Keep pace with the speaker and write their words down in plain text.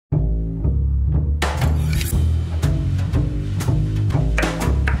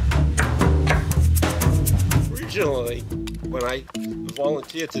originally, when I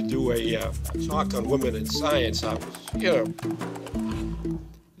volunteered to do a talk on women in science, I was, yeah,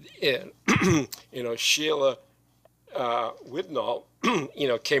 Sheila Widnall,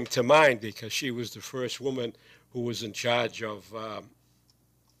 came to mind because she was the first woman who was in charge of,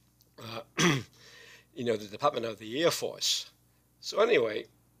 the Department of the Air Force. So anyway,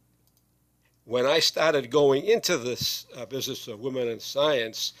 when I started going into this business of women in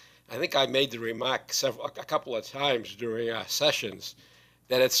science, I think I made the remark a couple of times during our sessions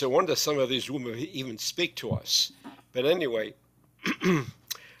that it's a wonder some of these women even speak to us. But anyway,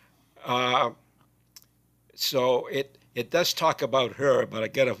 uh, so it does talk about her, but I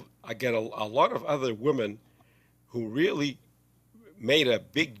get a lot of other women who really made a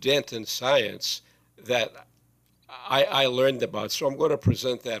big dent in science that I learned about. So I'm going to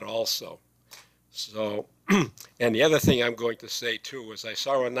present that also. So, and the other thing I'm going to say too is I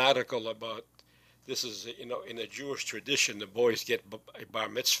saw an article about this is, in a Jewish tradition, the boys get a bar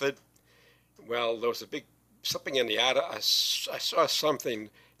mitzvah. Well, there was something in the article. I saw something.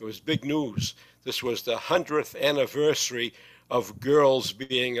 It was big news. This was the 100th anniversary of girls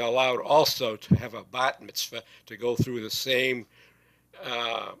being allowed also to have a bat mitzvah, to go through the same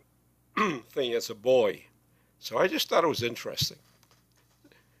uh, thing as a boy. So I just thought it was interesting.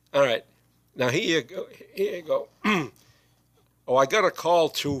 All right. Now here you go. Here you go. Oh, I got a call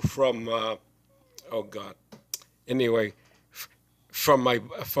too from. Oh God. Anyway, from my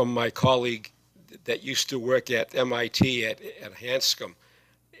colleague that used to work at MIT at Hanscom,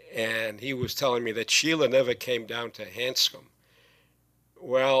 and he was telling me that Sheila never came down to Hanscom.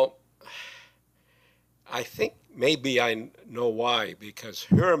 Well, I think maybe I know why, because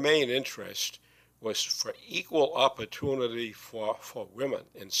her main interest was for equal opportunity for women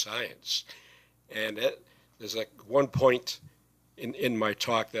in science. And there's like one point in my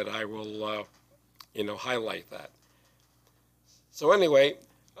talk that I will, highlight that. So anyway,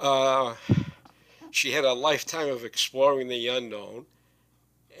 she had a lifetime of exploring the unknown,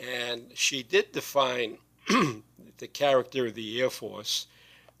 and she did define the character of the Air Force,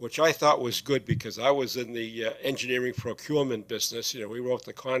 which I thought was good because I was in the engineering procurement business. We wrote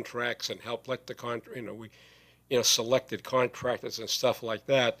the contracts and helped let the we selected contractors and stuff like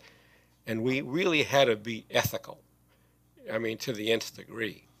that. And we really had to be ethical. I mean, to the nth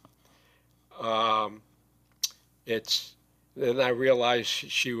degree. Then I realized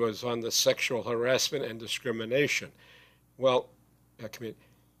she was on the sexual harassment and discrimination. Well,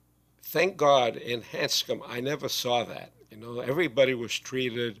 thank God in Hanscom, I never saw that. Everybody was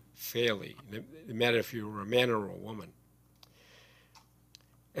treated fairly, no matter if you were a man or a woman.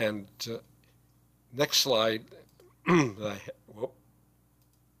 And next slide. Whoop,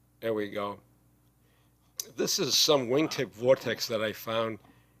 there we go. This is some wingtip vortex that I found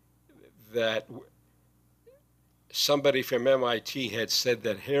that somebody from MIT had said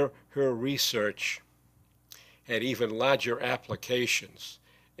that her research had even larger applications.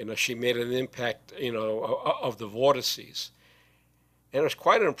 She made an impact, of the vortices. And it was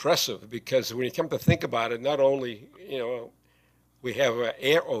quite impressive because when you come to think about it, not only, we have an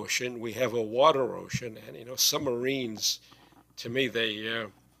air ocean, we have a water ocean, and, submarines, to me,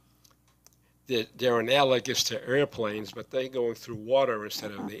 they're analogous to airplanes, but they're going through water instead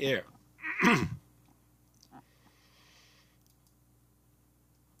of the air.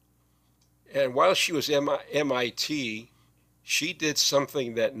 And while she was at MIT, she did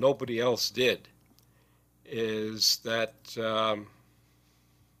something that nobody else did, is that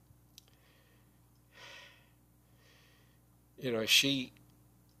she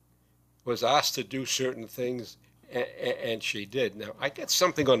was asked to do certain things, and she did. Now, I got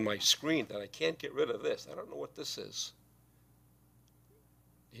something on my screen that I can't get rid of this. I don't know what this is.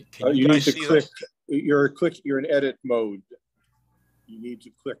 Can you guys need to click. You're in edit mode. You need to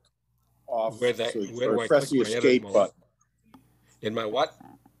click off. Where do I press the escape button. In my what?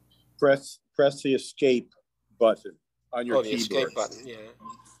 Press the escape button on your keyboard. The escape button, yeah.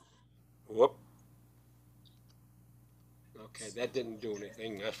 Whoop. Okay, that didn't do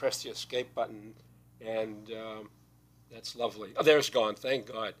anything. I pressed the escape button, and that's lovely. Oh, there's gone. Thank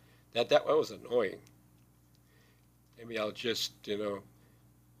God. That was annoying. Maybe I'll just,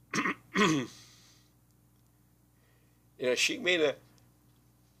 she made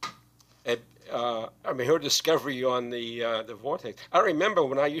her discovery on the vortex. I remember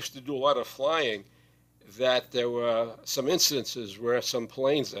when I used to do a lot of flying that there were some instances where some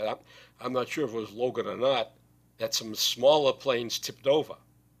planes that I'm not sure if it was Logan or not, that some smaller planes tipped over.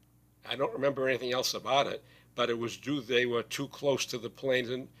 I don't remember anything else about it, but it was due they were too close to the planes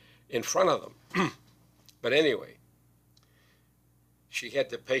in front of them. But anyway, she had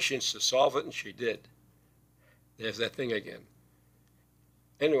the patience to solve it, and she did. There's that thing again.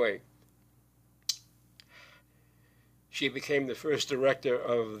 Anyway, she became the first director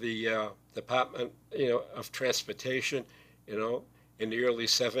of the Department, of Transportation, in the early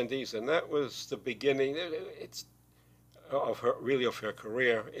 70s, and that was the beginning. It's of her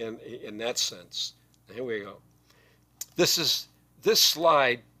career in that sense. Here we go. This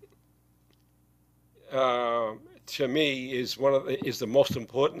slide to me is the most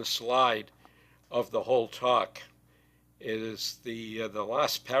important slide of the whole talk. It is the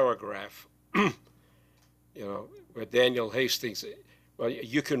last paragraph, where Daniel Hastings. Well,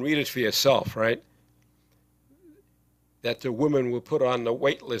 you can read it for yourself, right? That the women were put on the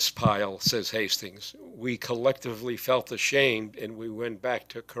wait list pile, says Hastings. We collectively felt ashamed, and we went back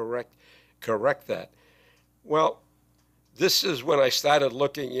to correct that. Well, this is when I started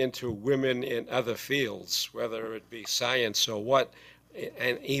looking into women in other fields, whether it be science or what,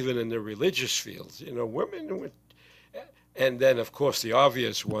 and even in the religious fields. Women, and then of course the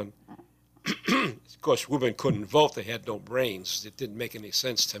obvious one. Of course, women couldn't vote; they had no brains. It didn't make any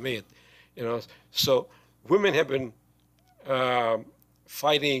sense to me, So women have been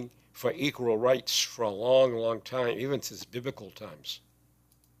fighting for equal rights for a long, long time, even since biblical times.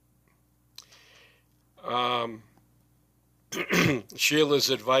 Sheila's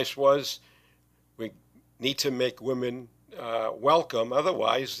advice was, we need to make women welcome.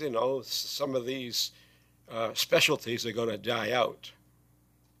 Otherwise, some of these specialties are going to die out.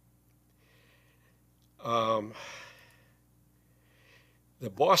 The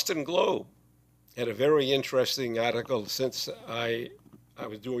Boston Globe had a very interesting article since I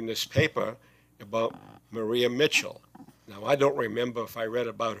was doing this paper about Maria Mitchell. Now, I don't remember if I read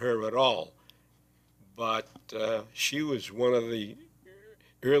about her at all, but she was one of the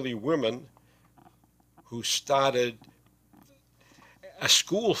early women who started a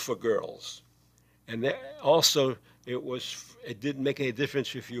school for girls. And also, it didn't make any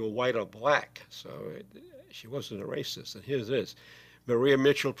difference if you were white or black. So she wasn't a racist. And here's this. Maria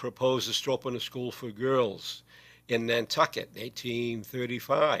Mitchell proposes to open a school for girls in Nantucket,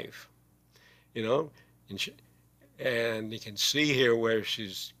 1835. And you can see here where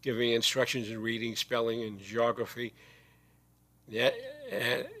she's giving instructions in reading, spelling, and geography,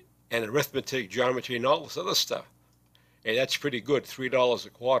 and arithmetic, geometry, and all this other stuff. And that's pretty good, $3 a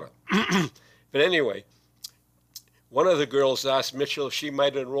quarter. But anyway, one of the girls asked Mitchell if she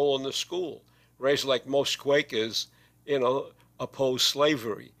might enroll in the school. Raised like most Quakers, opposed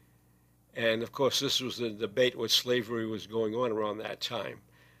slavery. And of course, this was the debate where slavery was going on around that time.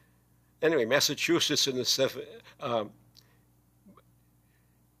 Anyway, Massachusetts in the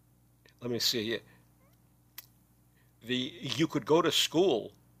let me see here. You could go to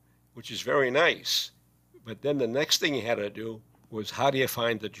school, which is very nice, but then the next thing you had to do was, how do you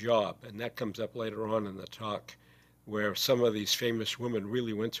find a job? And that comes up later on in the talk, where some of these famous women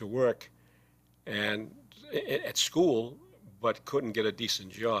really went to work and at school, but couldn't get a decent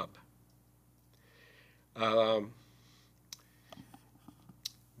job.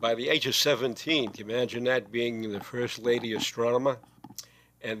 By the age of 17, can you imagine that, being the first lady astronomer?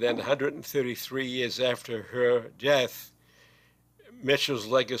 And then 133 years after her death, Mitchell's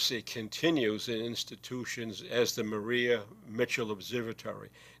legacy continues in institutions as the Maria Mitchell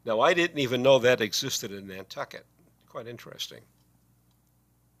Observatory. Now, I didn't even know that existed in Nantucket. Quite interesting.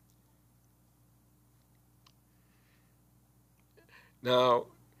 Now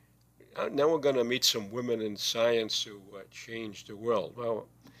we're going to meet some women in science who changed the world. Well,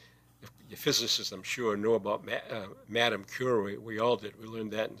 the physicists, I'm sure, know about Madame Curie. We all did. We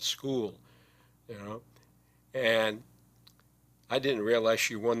learned that in school, And I didn't realize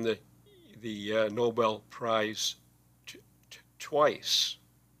she won the Nobel Prize twice.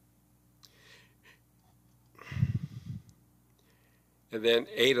 And then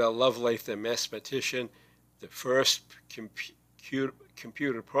Ada Lovelace, the mathematician, the first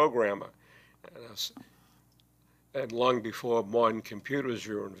computer programmer, and long before modern computers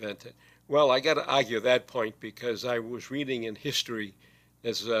were invented. Well, I got to argue that point, because I was reading in history,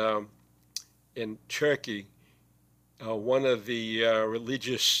 as in Turkey, one of the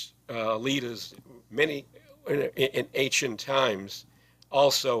religious leaders, many in ancient times,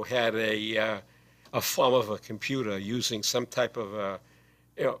 also had a form of a computer using some type of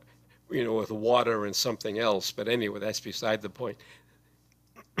with water and something else. But anyway, that's beside the point.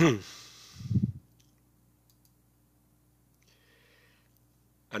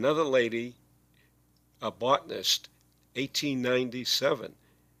 Another lady, a botanist, 1897,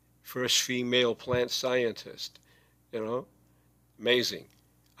 first female plant scientist. Amazing.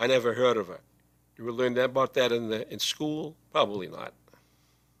 I never heard of her. You will learn about that in school? Probably not.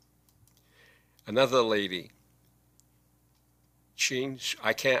 Another lady,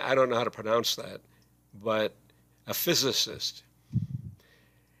 I don't know how to pronounce that, but a physicist,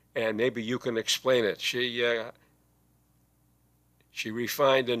 and maybe you can explain it. She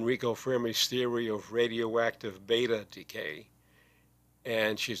refined Enrico Fermi's theory of radioactive beta decay,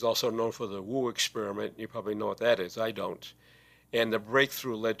 and she's also known for the Wu experiment. You probably know what that is. I don't. And the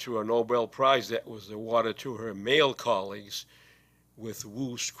breakthrough led to a Nobel Prize that was awarded to her male colleagues, with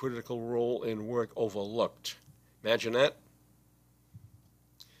Wu's critical role in work overlooked. Imagine that.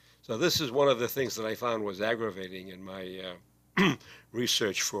 So this is one of the things that I found was aggravating in my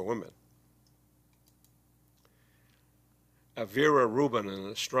research for women. Vera Rubin, an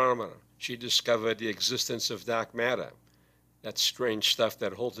astronomer, she discovered the existence of dark matter. That's strange stuff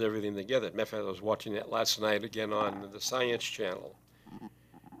that holds everything together. Matter of fact, I was watching that last night again on the Science Channel.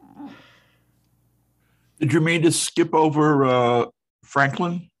 Did you mean to skip over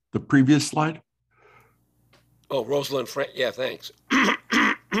Franklin, the previous slide? Oh, Rosalind Frank. Yeah, thanks.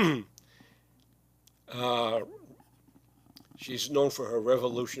 She's known for her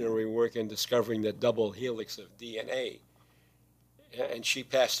revolutionary work in discovering the double helix of DNA. And she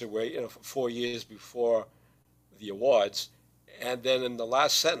passed away, 4 years before the awards. And then in the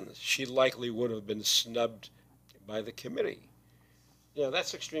last sentence, she likely would have been snubbed by the committee.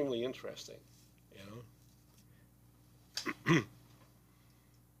 That's extremely interesting,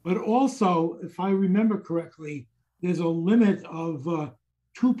 But also, if I remember correctly, there's a limit of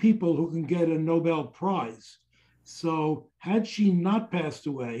 2 people who can get a Nobel Prize. So had she not passed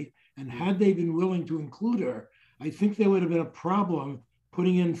away, and had they been willing to include her, I think there would have been a problem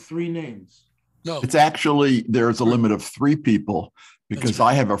putting in 3 names. No, It's actually, there's a limit of 3 people, because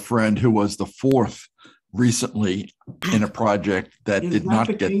I have a friend who was the 4th recently in a project that Is did that not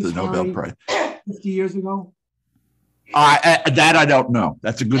the get case, the Nobel Harry? Prize. 50 years ago? That I don't know.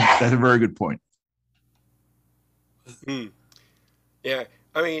 That's a very good point. Yeah,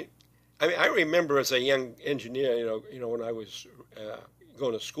 I remember as a young engineer, when I was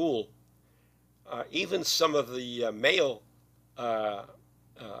going to school, even some of the male,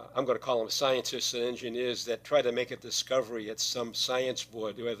 I'm going to call them scientists and engineers that try to make a discovery at some science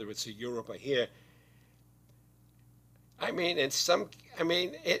board, whether it's in Europe or here.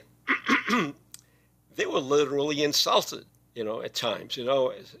 They were literally insulted, at times,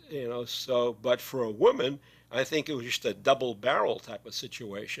 So, but for a woman, I think it was just a double barrel type of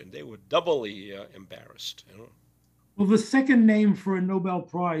situation. They were doubly embarrassed, Well, the second name for a Nobel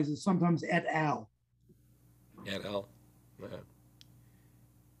Prize is sometimes et al. Et al.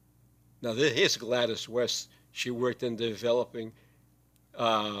 Now, here's Gladys West. She worked in developing,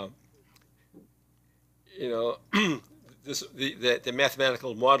 the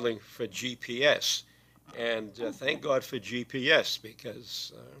mathematical modeling for GPS. And thank God for GPS,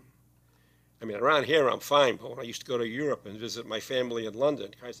 because, around here I'm fine, but when I used to go to Europe and visit my family in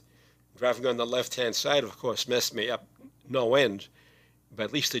London, driving on the left-hand side, of course, messed me up no end, but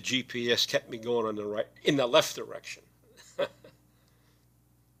at least the GPS kept me going in the left direction.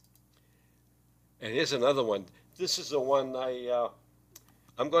 And here's another one. This is the one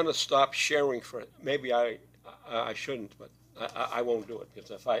I'm going to stop sharing for. Maybe I shouldn't, but I won't do it,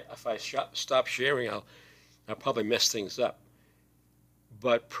 because if I stop sharing, I'll probably mess things up.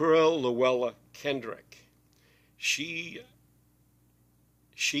 But Pearl Llewellyn Kendrick, she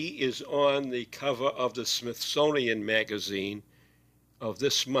is on the cover of the Smithsonian magazine of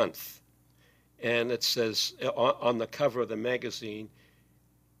this month, and it says on the cover of the magazine,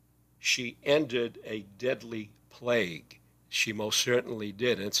 she ended a deadly plague. She most certainly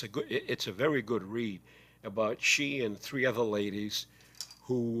did. And it's a very good read about she and 3 other ladies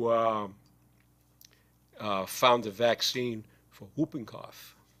who found the vaccine for whooping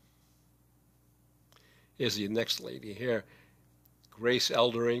cough. Here's the next lady here, Grace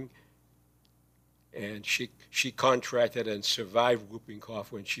Eldering, and she contracted and survived whooping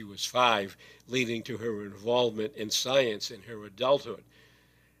cough when she was 5, leading to her involvement in science in her adulthood.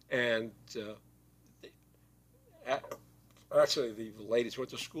 And actually, the ladies went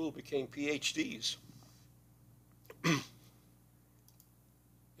to school, became PhDs. And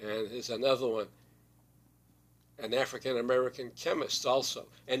here's another one, an African-American chemist also.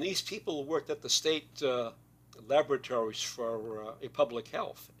 And these people worked at the state laboratories for public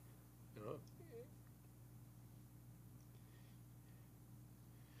health.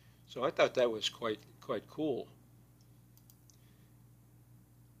 So I thought that was quite cool.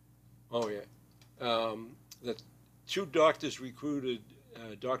 Oh, yeah. The 2 doctors recruited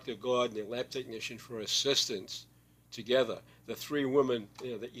Dr. Gordon, a lab technician, for assistants together. The 3 women,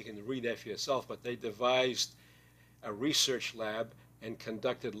 that you can read that for yourself, but they devised a research lab and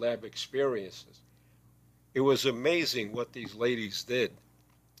conducted lab experiences. it was amazing what these ladies did.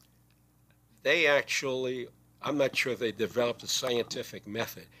 They actually, I'm not sure they developed a scientific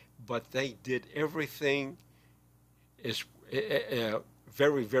method, but they did everything is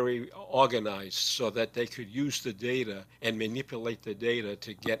very, very organized so that they could use the data and manipulate the data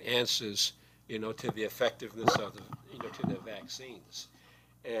to get answers, to the effectiveness of the, to the vaccines.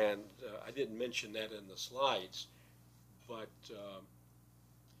 And I didn't mention that in the slides, but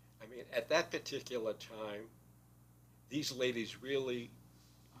I mean, at that particular time, these ladies really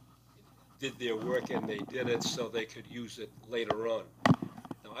did their work and they did it so they could use it later on.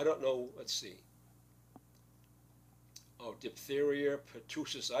 Now, I don't know, let's see. Oh, diphtheria,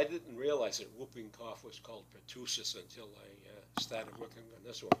 pertussis. I didn't realize that whooping cough was called pertussis until I started working on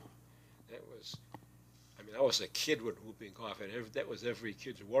this one. That was, I mean, I was a kid with whooping cough, and that was every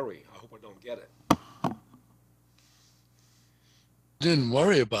kid's worry. I hope I don't get it. Didn't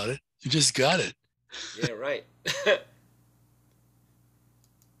worry about it. You just got it. Yeah, right. And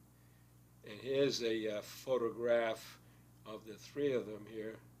here's a photograph of the three of them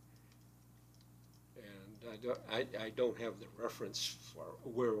here. And I don't have the reference for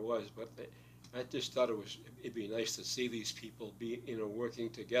where it was, but I just thought it'd be nice to see these people be, working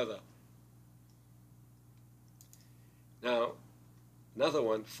together. Now, another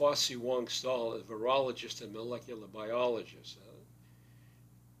one, Fossey Wong Stahl, a virologist and molecular biologist.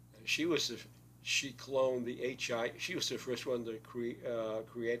 She cloned the HIV. She was the first one to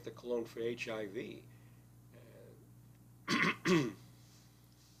create the clone for HIV.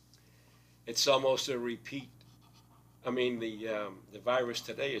 It's almost a repeat. I mean, the virus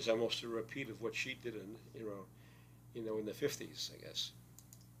today is almost a repeat of what she did in in the 50s, I guess.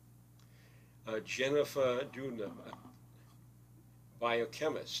 Jennifer Doudna, a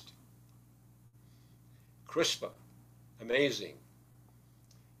biochemist. CRISPR, amazing.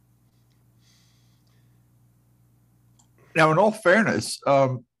 Now, in all fairness,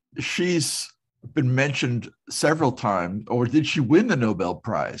 she's been mentioned several times, or did she win the Nobel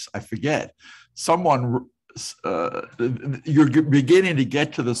Prize? I forget. Someone, you're beginning to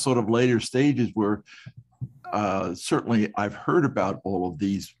get to the sort of later stages where certainly I've heard about all of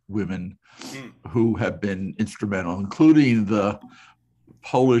these women who have been instrumental, including the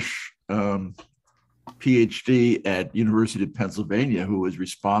Polish PhD at University of Pennsylvania, who was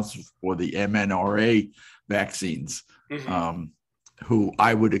responsible for the mRNA vaccines. Who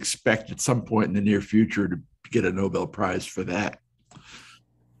I would expect at some point in the near future to get a Nobel Prize for that.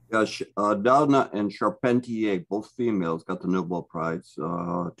 Yes, Doudna and Charpentier, both females, got the Nobel Prize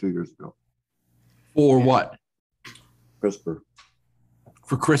 2 years ago. For what? CRISPR.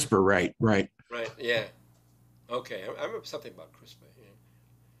 For CRISPR, right. Right, yeah. Okay, I remember something about CRISPR.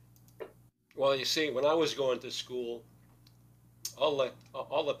 Yeah. Well, you see, when I was going to school, all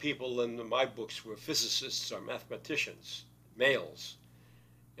the people in my books were physicists or mathematicians, males,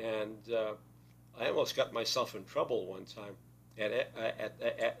 and I almost got myself in trouble one time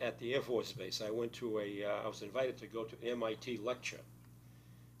at the Air Force Base. I was invited to go to an MIT lecture,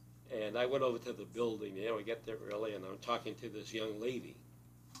 and I went over to the building. I get there early, and I'm talking to this young lady,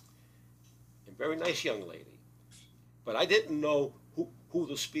 a very nice young lady, but I didn't know who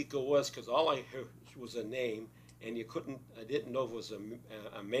the speaker was because all I heard was a name. And I didn't know if it was a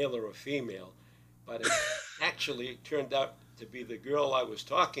male or a female, but it actually turned out to be the girl I was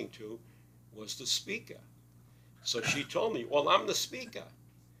talking to was the speaker. So she told me, well, I'm the speaker.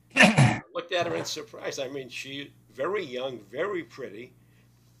 I looked at her in surprise. I mean, she very young, very pretty.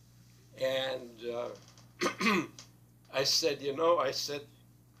 And I said,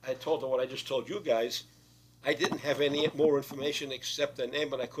 I told her what I just told you guys. I didn't have any more information except the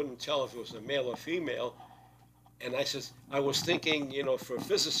name, but I couldn't tell if it was a male or female. And I says, I was thinking, for a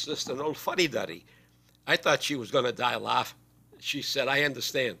physicist, an old fuddy-duddy. I thought she was going to die laugh. She said, I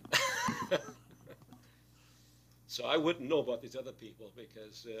understand. So I wouldn't know about these other people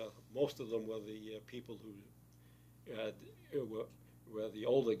because most of them were the people who were the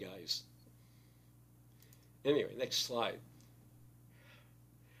older guys. Anyway, next slide.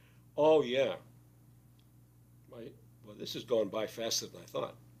 Oh, yeah. Well, this is going by faster than I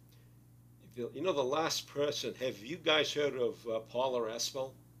thought. The last person, have you guys heard of Paula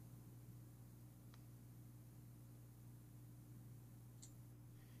Aspel?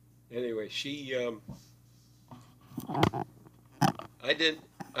 Anyway, she, I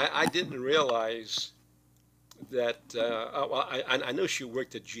didn't realize that, well, I know she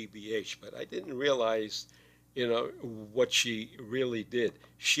worked at GBH, but I didn't realize, what she really did.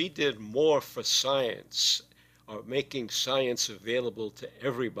 She did more for science, or making science available to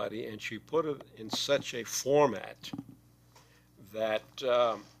everybody, and she put it in such a format that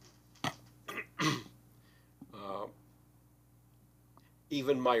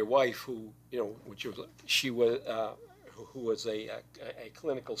even my wife, who who was a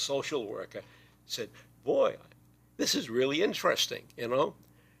clinical social worker, said, "Boy, this is really interesting,"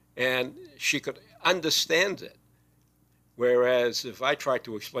 and she could understand it. Whereas if I tried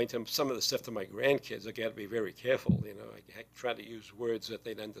to explain to them some of the stuff to my grandkids, I got to be very careful. I try to use words that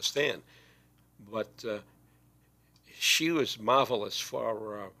they'd understand. But she was marvelous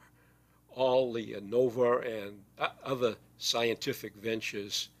for all the NOVA and other scientific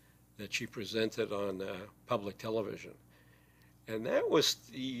ventures that she presented on public television. And that was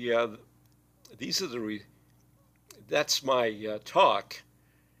that's my talk.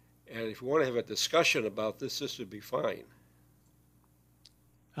 And if you want to have a discussion about this, this would be fine.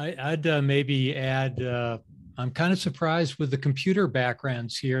 I'd maybe add, I'm kind of surprised with the computer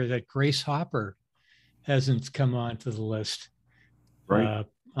backgrounds here that Grace Hopper hasn't come onto the list. Right.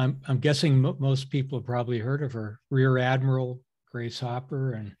 I'm guessing most people have probably heard of her, Rear Admiral Grace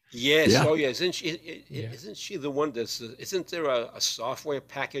Hopper. And yes, yeah. Oh yeah, isn't she the one isn't there a software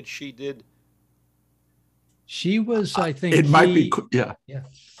package she did? She was, I think. It might be, yeah. Yeah.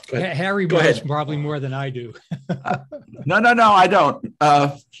 Go Harry knows ahead. probably more than I do. No, I don't.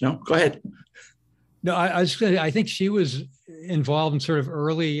 No, go ahead. No, I was going to, I think she was involved in sort of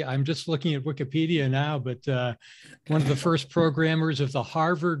early, I'm just looking at Wikipedia now, but one of the first programmers of the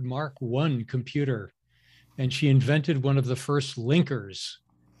Harvard Mark I computer. And she invented one of the first linkers,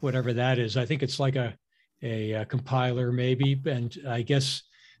 whatever that is. I think it's like a compiler maybe. And I guess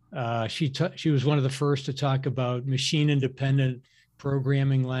she was one of the first to talk about machine independent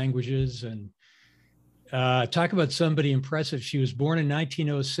programming languages. And talk about somebody impressive. She was born in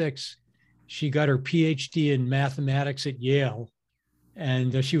 1906. She got her PhD in mathematics at Yale,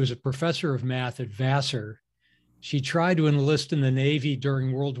 and she was a professor of math at Vassar. She tried to enlist in the Navy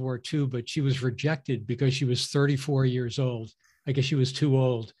during World War II, but she was rejected because she was 34 years old. I guess she was too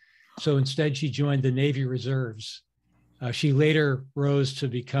old. So instead, she joined the Navy Reserves. She later rose to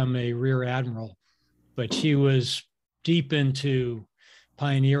become a Rear Admiral, but she was deep into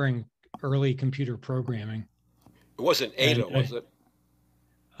pioneering early computer programming. It wasn't Ada, was it?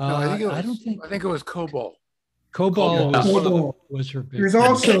 No, I think it was COBOL. COBOL was her big. There's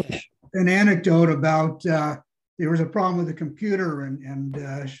also an anecdote about there was a problem with the computer,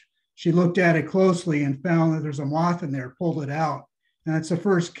 and she looked at it closely and found that there's a moth in there, pulled it out. And that's the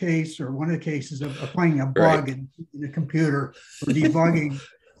first case, or one of the cases, of finding a bug in the computer or debugging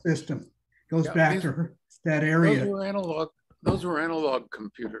system. Goes back to that area. Those were analog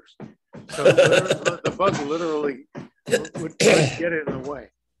computers. So the bug literally would get in the way.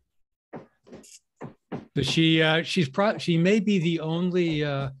 But she may be the only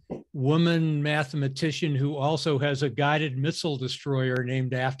woman mathematician who also has a guided missile destroyer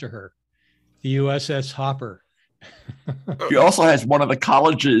named after her, the USS Hopper. She also has one of the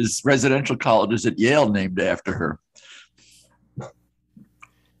residential colleges at Yale named after her.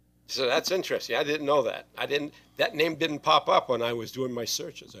 So that's interesting. I didn't know that. That name didn't pop up when I was doing my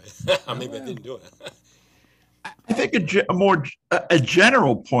searches. Maybe I didn't do it. I think a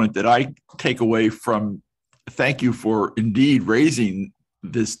general point that I take away from, thank you for indeed raising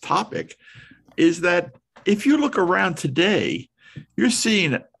this topic, is that if you look around today, you're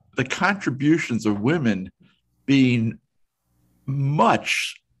seeing the contributions of women being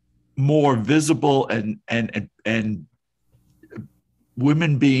much more visible, and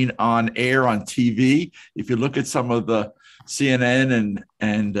women being on air on TV. If you look at some of the CNN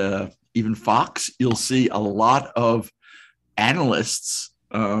and even Fox, you'll see a lot of analysts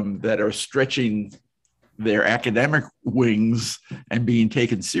that are stretching their academic wings and being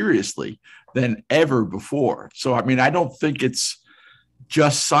taken seriously than ever before. So, I mean, I don't think it's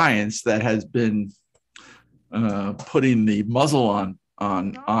just science that has been putting the muzzle on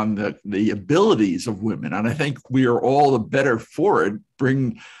the abilities of women. And I think we are all the better for it,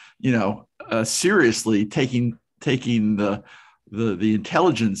 seriously taking the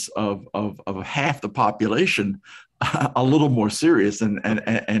intelligence of half the population a little more serious,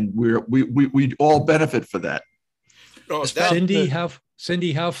 and we all benefit for that. No,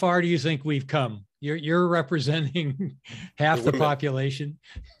 Cindy, how far do you think we've come? You're representing half the population.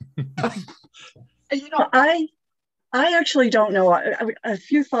 I actually don't know. A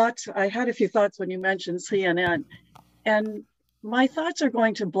few thoughts. I had a few thoughts when you mentioned CNN, and my thoughts are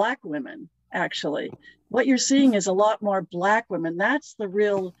going to Black women. Actually, what you're seeing is a lot more Black women. That's the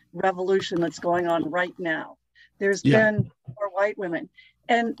real revolution that's going on right now. There's been more white women,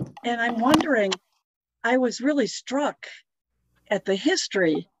 and I'm wondering. I was really struck at the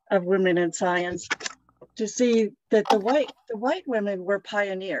history of women in science to see that the white women were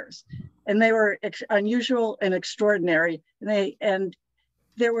pioneers. and they were unusual and extraordinary. And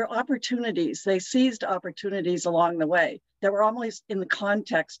there were opportunities. They seized opportunities along the way that were almost in the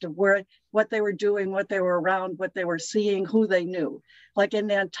context of what they were doing, what they were around, what they were seeing, who they knew. Like in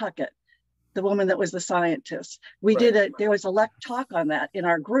Nantucket, the woman that was the scientist. There was a talk on that in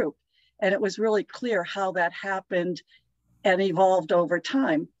our group, and it was really clear how that happened and evolved over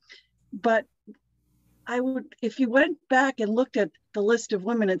time. But if you went back and looked at the list of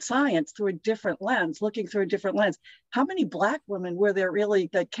women in science through a different lens, looking through a different lens, how many Black women were there really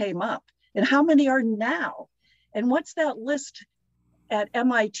that came up? And how many are now? And what's that list at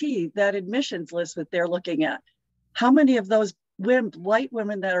MIT, that admissions list that they're looking at? How many of those white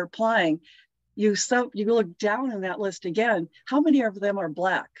women that are applying, you look down in that list again, how many of them are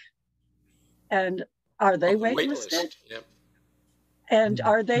Black? And are they waitlisted? Yep. And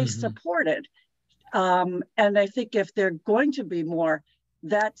are they supported? And I think if they're going to be more,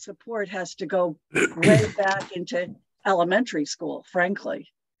 that support has to go way back into elementary school, frankly.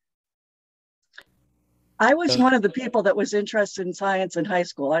 I was one of the people that was interested in science in high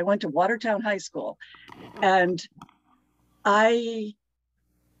school. I went to Watertown High School, and I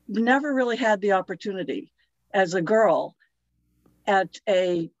never really had the opportunity as a girl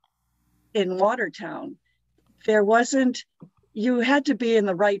in Watertown. There wasn't, you had to be in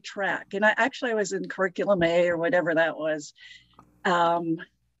the right track. And I was in curriculum A or whatever that was.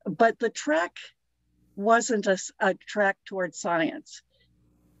 But the track wasn't a track towards science.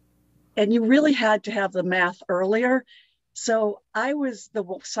 And you really had to have the math earlier. So I was the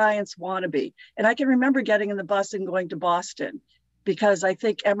science wannabe. And I can remember getting in the bus and going to Boston, because I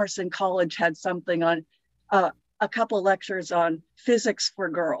think Emerson College had something on a couple of lectures on physics for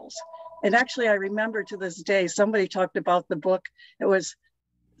girls. And actually, I remember to this day, somebody talked about the book. It was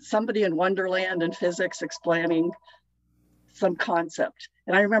somebody in Wonderland and physics explaining some concept.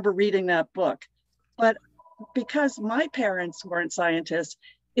 And I remember reading that book. But because my parents weren't scientists,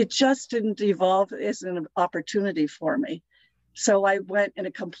 it just didn't evolve as an opportunity for me. So I went in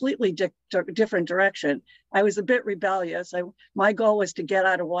a completely different direction. I was a bit rebellious. My goal was to get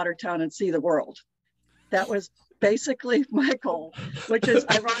out of Watertown and see the world. That was basically my goal, which is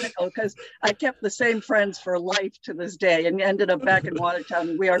ironical because I kept the same friends for life to this day and ended up back in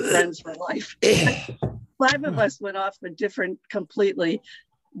Watertown, and we are friends for life. 5 of us went off in completely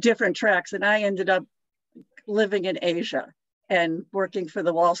different tracks, and I ended up living in Asia and working for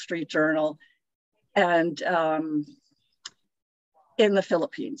the Wall Street Journal and in the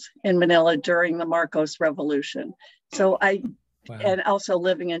Philippines, in Manila during the Marcos Revolution. So and also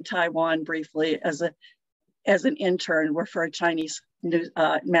living in Taiwan briefly as an intern, worked for a Chinese news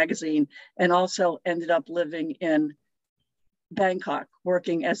magazine, and also ended up living in Bangkok,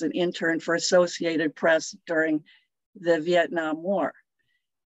 working as an intern for Associated Press during the Vietnam War.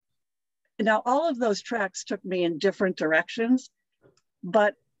 Now, all of those tracks took me in different directions,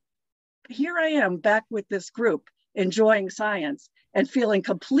 but here I am back with this group, enjoying science and feeling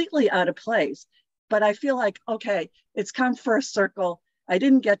completely out of place. But I feel like, okay, it's come first circle. I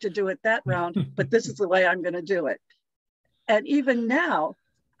didn't get to do it that round, but this is the way I'm going to do it. And even now,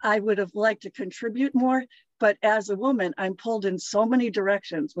 I would have liked to contribute more, but as a woman, I'm pulled in so many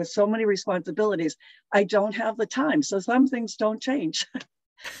directions with so many responsibilities. I don't have the time. So some things don't change.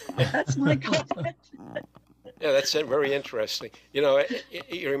 That's my comment. Yeah, that's very interesting. You know,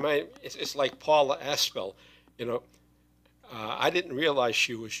 it's like Paula Aspel. You know, I didn't realize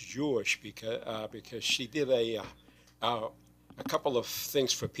she was Jewish because she did a couple of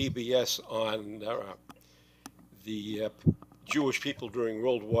things for PBS on the Jewish people during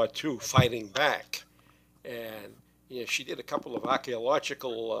World War II fighting back, and she did a couple of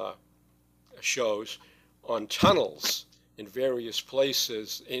archaeological shows on tunnels in various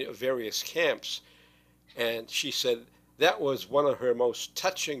places, in various camps, and she said that was one of her most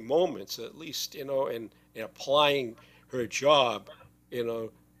touching moments, at least in applying her job, to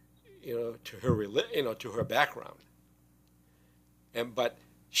her background. But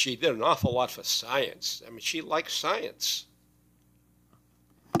she did an awful lot for science. I mean, she liked science.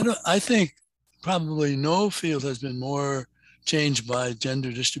 I think probably no field has been more changed by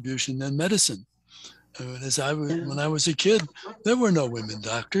gender distribution than medicine. I mean, when I was a kid, there were no women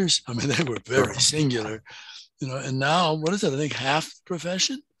doctors. I mean, they were very singular, and now, what is it? I think half the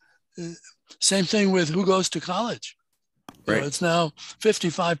profession. Same thing with who goes to college. Right. It's now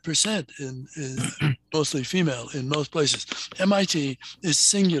 55% in mostly female in most places. MIT is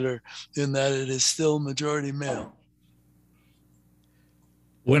singular in that it is still majority male.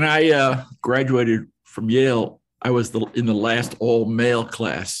 When I graduated from Yale, I was in the last all-male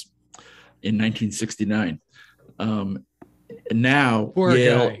class in 1969. now Poor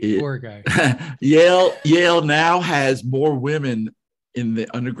Yale guy. is, Poor guy. Yale now has more women in the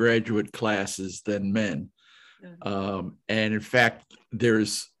undergraduate classes than men. And in fact,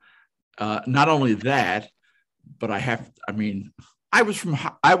 there's not only that, but I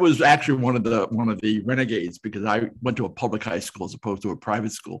was actually one of the renegades because I went to a public high school as opposed to a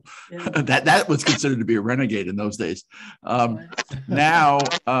private school. Yeah. that was considered to be a renegade in those days. Now,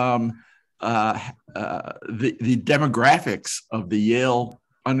 the demographics of the Yale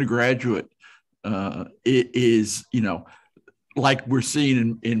undergraduate is, like we're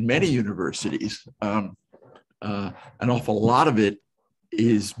seeing in many universities. An awful lot of it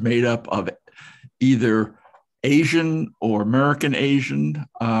is made up of either Asian or American Asian,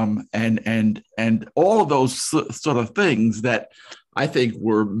 and all of those sort of things that I think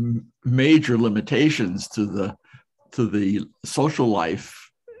were major limitations to the social life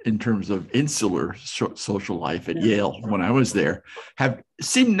in terms of insular social life at Yale when I was there, have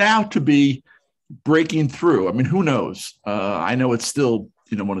seemed now to be breaking through. I mean, who knows? I know it's still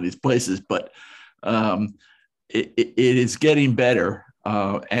one of these places, but it is getting better.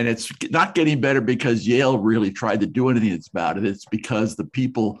 And it's not getting better because Yale really tried to do anything about it. It's because the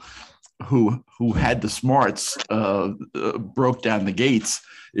people who had the smarts broke down the gates,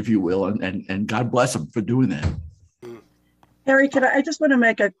 if you will, and God bless them for doing that. Harry, I just want to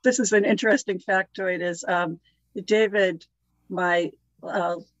make this is an interesting factoid is David, my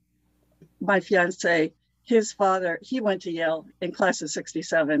fiance, his father, he went to Yale in class of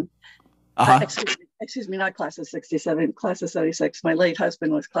 67. Excuse me, not class of 67, class of 76. My late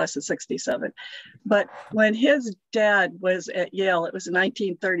husband was class of 67. But when his dad was at Yale, it was in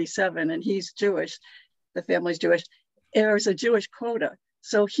 1937, and he's Jewish, the family's Jewish. There was a Jewish quota.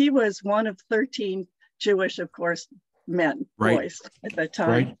 So he was one of 13 Jewish, of course, men, boys at that time.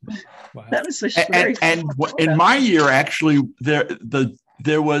 Right. Wow. That was very and in my year, actually, there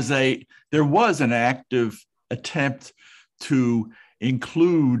was an active attempt to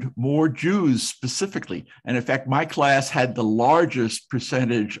include more Jews specifically. And in fact, my class had the largest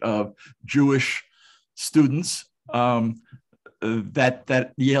percentage of Jewish students that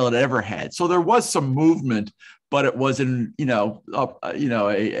Yale had ever had. So there was some movement, but it was in a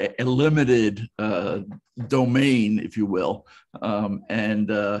limited domain, if you will.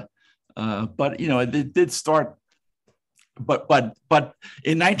 But it did start. But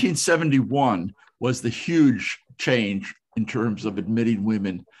in 1971 was the huge change in terms of admitting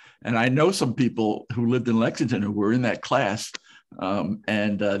women. And I know some people who lived in Lexington who were in that class,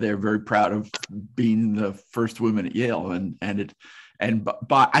 and they're very proud of being the first women at Yale.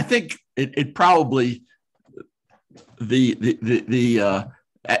 But I think it probably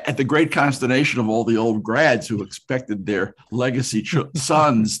at the great consternation of all the old grads who expected their legacy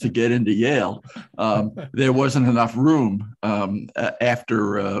sons to get into Yale, there wasn't enough room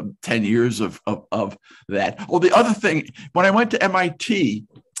after 10 years of that. Oh, the other thing, when I went to MIT,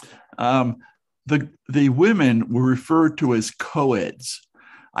 the women were referred to as co-eds.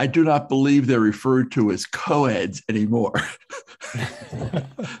 I do not believe they're referred to as co-eds anymore.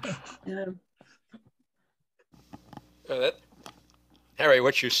 Harry,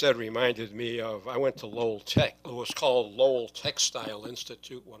 what you said reminded me of, I went to Lowell Tech. It was called Lowell Textile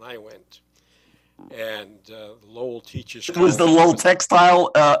Institute when I went. And Lowell teachers... Was the Lowell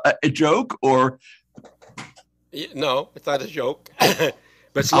Textile a joke, or? No, it's not a joke.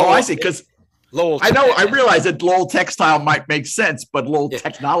 But Lowell, I see, because Lowell... I realize that Lowell Textile might make sense, but Lowell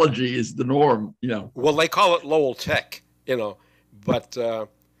Technology is the norm, Well, they call it Lowell Tech, but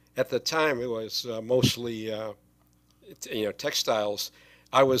at the time it was mostly... textiles.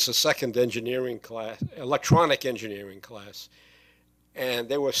 I was a second engineering class, electronic engineering class, and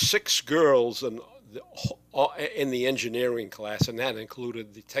there were 6 girls in the engineering class, and that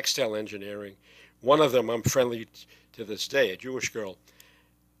included the textile engineering. One of them I'm friendly to this day, a Jewish girl.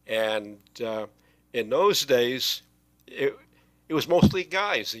 And in those days, it was mostly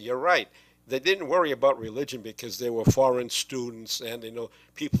guys. You're right. They didn't worry about religion because they were foreign students and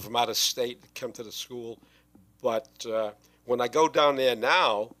people from out of state that come to the school. But when I go down there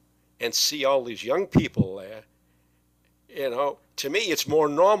now and see all these young people there, to me it's more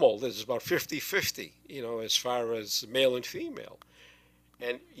normal. There's about 50-50, as far as male and female.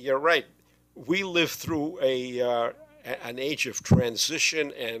 And you're right. We live through an age of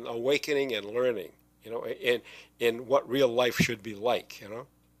transition and awakening and learning, in what real life should be like,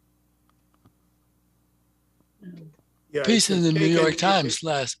 Yeah, piece in the New York Times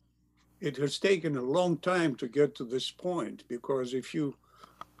last. It has taken a long time to get to this point, because if you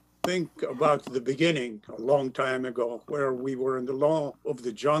think about the beginning a long time ago, where we were in the law of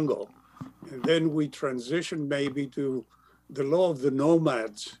the jungle, and then we transitioned maybe to the law of the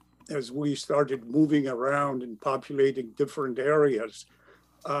nomads, as we started moving around and populating different areas,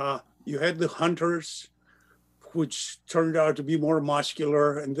 you had the hunters, which turned out to be more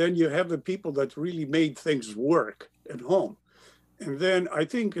muscular. And then you have the people that really made things work at home. And then I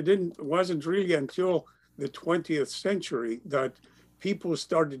think it wasn't really until the 20th century that people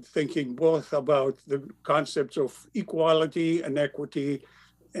started thinking both about the concepts of equality and equity.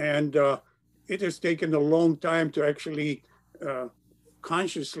 And it has taken a long time to actually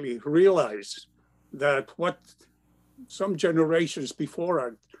consciously realize that what some generations before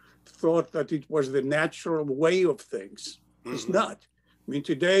us thought that it was the natural way of things. It's not. I mean,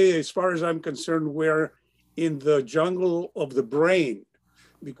 today, as far as I'm concerned, we're in the jungle of the brain,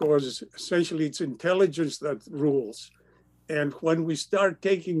 because essentially it's intelligence that rules. And when we start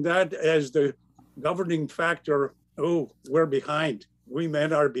taking that as the governing factor, oh, we're behind. We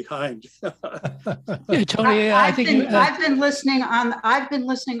men are behind. Yeah, Tony, I've been listening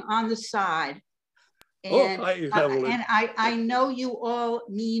on the side. And, I know you all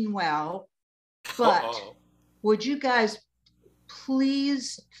mean well, but would you guys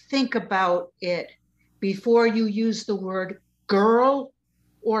please think about it before you use the word girl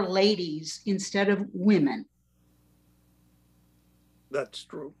or ladies instead of women? That's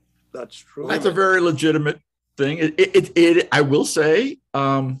true. That's true. That's a very legitimate thing. I will say,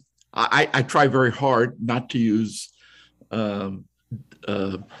 I try very hard not to use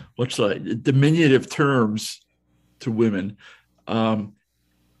diminutive terms to women, and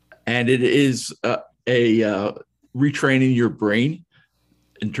it is a retraining your brain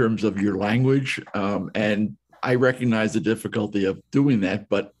in terms of your language, and I recognize the difficulty of doing that,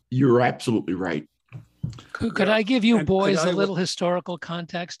 but you're absolutely right. Could I give you boys a little historical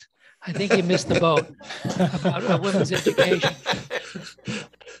context? I think you missed the boat about women's education.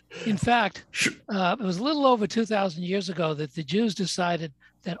 In fact, it was a little over 2,000 years ago that the Jews decided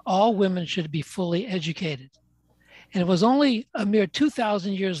that all women should be fully educated. And it was only a mere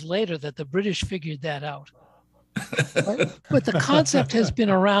 2,000 years later that the British figured that out. But the concept has been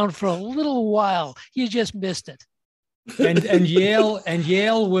around for a little while. You just missed it. And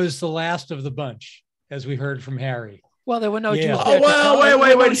Yale was the last of the bunch, as we heard from Harry. Well, there were no Jews. Oh,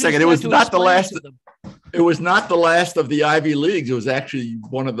 well, wait a second. It was not the last. It was not the last of the Ivy Leagues. It was actually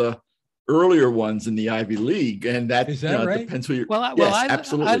one of the earlier ones in the Ivy League, and that, is that right? Depends who you're.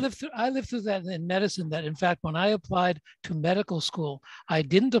 Absolutely. I lived through that in medicine. That in fact, when I applied to medical school, I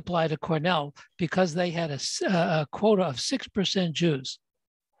didn't apply to Cornell because they had a quota of 6% Jews.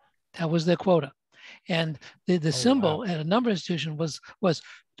 That was their quota, and the symbol at a number of institutions was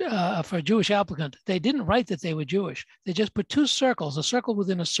for a Jewish applicant. They didn't write that they were Jewish. They just put two circles, a circle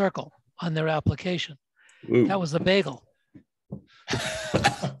within a circle, on their application. Ooh. That was the bagel.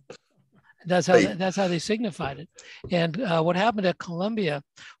 That's how they signified it. And what happened at Columbia,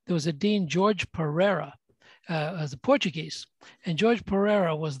 there was a dean, George Pereira, as a Portuguese. And George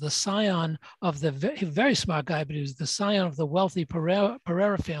Pereira was the scion of the very smart guy, but he was the scion of the wealthy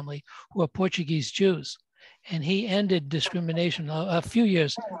Pereira family, who were Portuguese Jews. And he ended discrimination a few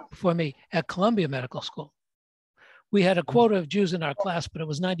years before me at Columbia Medical School. We had a quota of Jews in our class, but it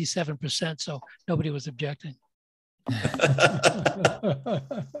was 97%, so nobody was objecting.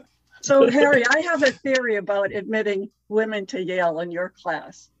 So, Harry, I have a theory about admitting women to Yale in your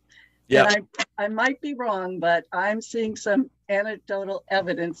class. Yeah. And I might be wrong, but I'm seeing some anecdotal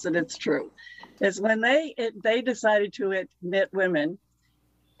evidence that it's true. Is when they decided to admit women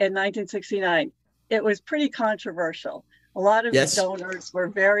in 1969, it was pretty controversial. A lot of the donors were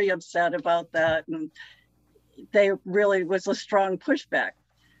very upset about that, and they really was a strong pushback.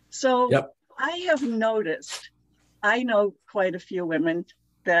 So I have noticed, I know quite a few women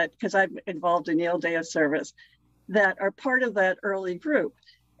that, because I'm involved in Yale Day of Service, that are part of that early group.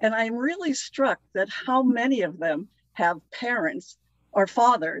 And I'm really struck that how many of them have parents or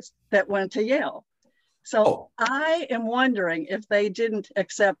fathers that went to Yale. So I am wondering if they didn't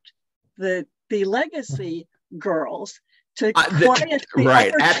accept the legacy girls to quiet the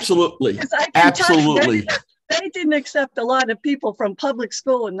right, absolutely. Absolutely. They didn't accept a lot of people from public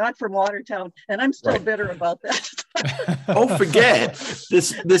school and not from Watertown, and I'm still bitter about that. Don't forget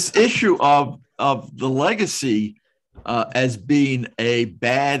this issue of the legacy as being a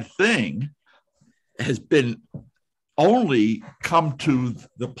bad thing has been only come to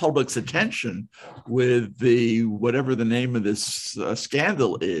the public's attention with the whatever the name of this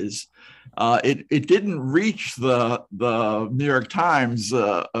scandal is. It didn't reach the New York Times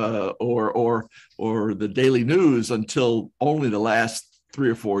or the Daily News until only the last 3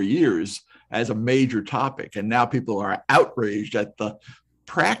 or 4 years as a major topic. And now people are outraged at the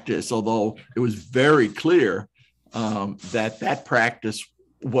practice, although it was very clear that practice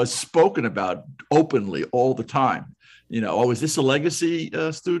was spoken about openly all the time. Is this a legacy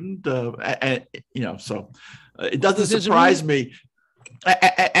student? So it doesn't surprise me.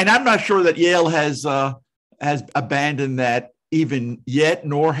 And I'm not sure that Yale has abandoned that even yet,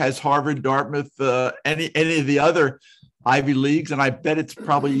 nor has Harvard, Dartmouth, any of the other Ivy Leagues. And I bet it's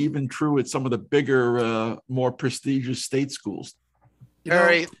probably even true at some of the bigger, more prestigious state schools.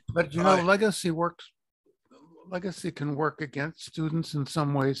 But legacy can work against students in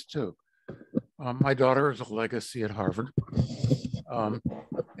some ways too. My daughter is a legacy at Harvard,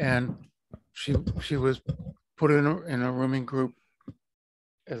 and she was put in a rooming group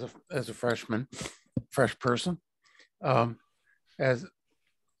as a fresh person, as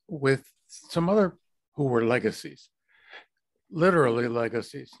with some other who were legacies, literally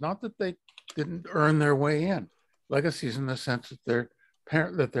legacies. Not that they didn't earn their way in, legacies in the sense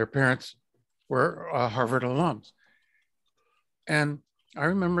that their parents were Harvard alums. And I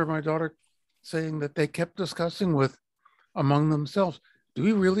remember my daughter saying that they kept discussing among themselves, do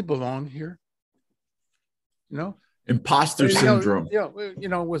we really belong here? Imposter syndrome.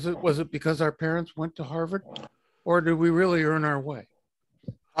 Was it because our parents went to Harvard, or did we really earn our way?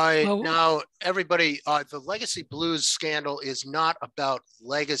 Now, everybody, the Legacy Blues scandal is not about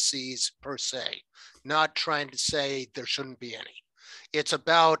legacies per se, not trying to say there shouldn't be any. It's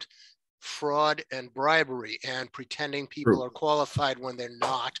about fraud and bribery and pretending people are qualified when they're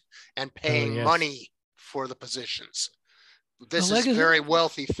not, and paying money for the positions. This is very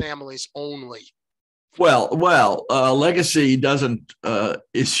wealthy families only. Well, Legacy doesn't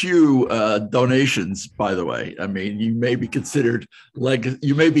issue donations, by the way. I mean, you may be technically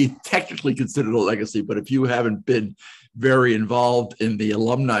considered a legacy, but if you haven't been very involved in the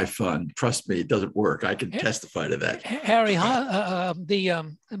alumni fund, trust me, it doesn't work. I can testify to that. Harry,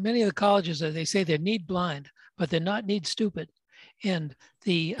 many of the colleges, they say they're need blind, but they're not need stupid. And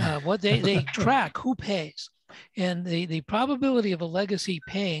what they track who pays, and the probability of a legacy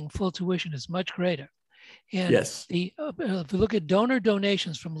paying full tuition is much greater. And if you look at donor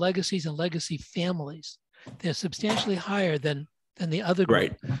donations from legacies and legacy families, they're substantially higher than the other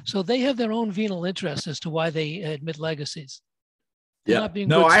group. Right. So they have their own venal interest as to why they admit legacies. They're not being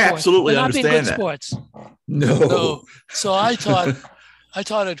good sports. Absolutely They're understand not being good that. Sports. No. So I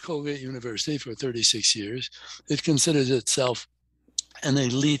taught at Colgate University for 36 years. It considers itself an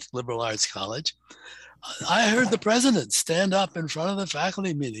elite liberal arts college. I heard the president stand up in front of the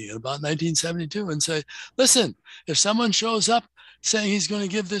faculty meeting in about 1972 and say, listen, if someone shows up saying he's going to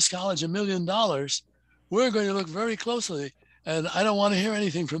give this college $1 million, we're going to look very closely. And I don't want to hear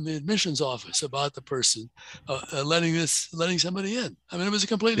anything from the admissions office about the person letting somebody in. I mean, it was a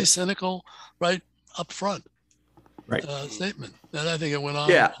completely cynical, right up front statement. And I think it went on.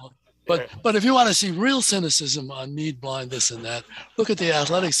 Yeah. But if you want to see real cynicism on need blind, this and that, look at the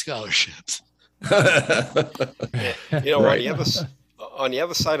athletic scholarships. On the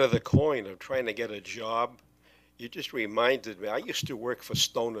other side of the coin of trying to get a job, you just reminded me. I used to work for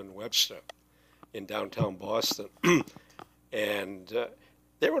Stone and Webster in downtown Boston, and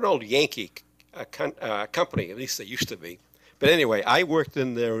they're an old Yankee company. At least they used to be. But anyway, I worked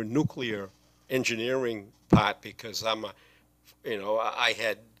in their nuclear engineering part because I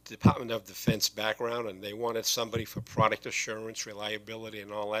had Department of Defense background, and they wanted somebody for product assurance, reliability,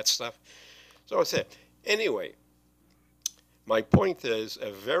 and all that stuff. So I said, anyway, my point is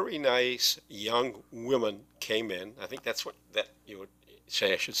a very nice young woman came in. I think that's what you would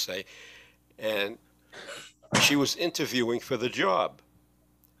say, I should say. And she was interviewing for the job.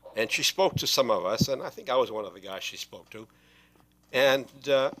 And she spoke to some of us, and I think I was one of the guys she spoke to. And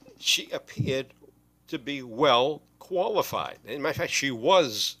she appeared to be well qualified. As a matter of fact, she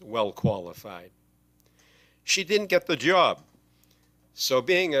was well qualified. She didn't get the job. So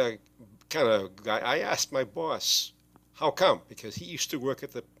being a kind of guy, I asked my boss, how come? Because he used to work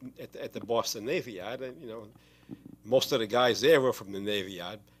at the Boston Navy Yard, and most of the guys there were from the Navy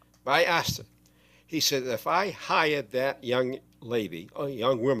Yard. But I asked him. He said, if I hired that young lady, or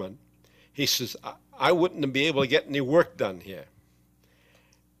young woman, he says, I wouldn't be able to get any work done here.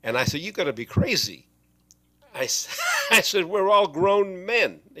 And I said, you got to be crazy. I said, we're all grown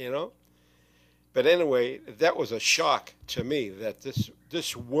men, But anyway, that was a shock to me that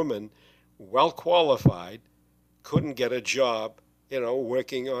this woman, well qualified, couldn't get a job,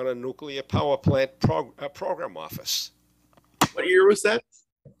 working on a nuclear power plant program office. What year was that?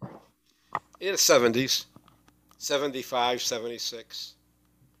 In the 70s, 75, 76.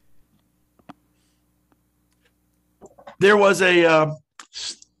 There was an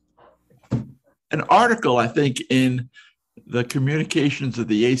article, I think, in the communications of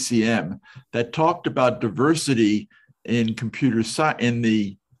the ACM that talked about diversity in in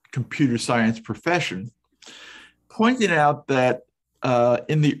the computer science profession, pointing out that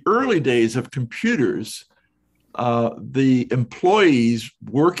in the early days of computers, the employees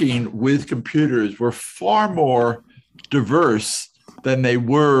working with computers were far more diverse than they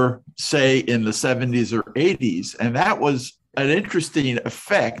were, say, in the 70s or 80s. And that was an interesting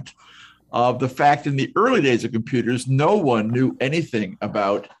effect of the fact in the early days of computers, no one knew anything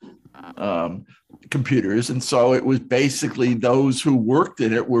about computers. And so it was basically those who worked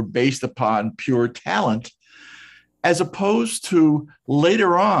in it were based upon pure talent, as opposed to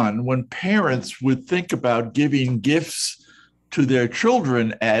later on when parents would think about giving gifts to their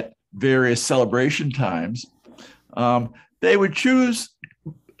children at various celebration times. They would choose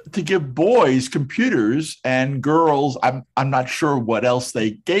to give boys computers and girls, I'm not sure what else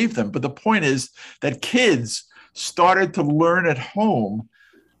they gave them, but the point is that kids started to learn at home.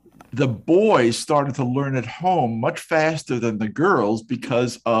 The boys started to learn at home much faster than the girls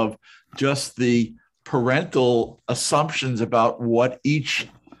because of just the parental assumptions about what each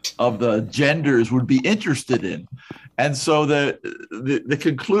of the genders would be interested in. And so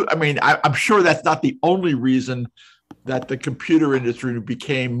I'm sure that's not the only reason that the computer industry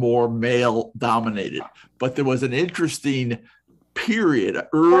became more male dominated, but there was an interesting period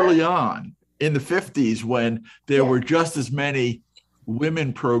early on in the 50s when there were just as many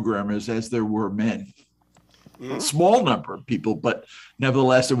women programmers as there were men. Mm-hmm. A small number of people, but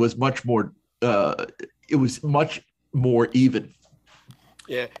nevertheless, it was much more even.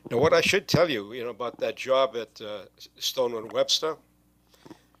 Yeah. Now, what I should tell you, about that job at Stoneman Webster,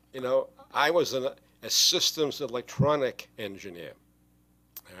 I was a systems electronic engineer.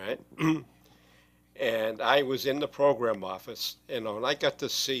 All right. And I was in the program office, and I got to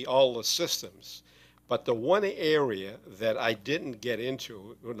see all the systems. But the one area that I didn't get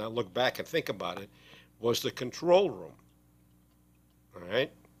into, when I look back and think about it, was the control room. All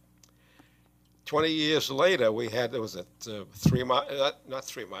right. 20 years later, there was a 3 mile, not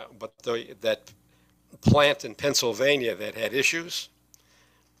 3 mile, but that plant in Pennsylvania that had issues.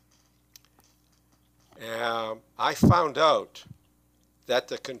 I found out that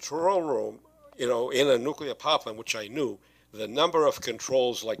the control room, in a nuclear power plant, which I knew, the number of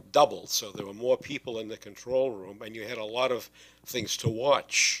controls doubled. So there were more people in the control room, and you had a lot of things to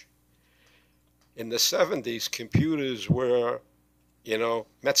watch. In the 70s, computers were,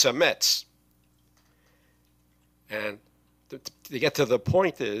 Mets are Mets. And to get to the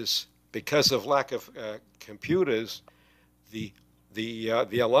point is, because of lack of computers, the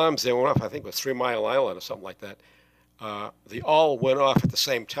alarms that went off, I think it was 3 Mile Island or something like that, they all went off at the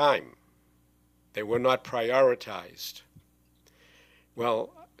same time. They were not prioritized.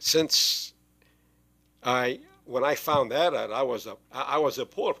 Well, when I found that out, I was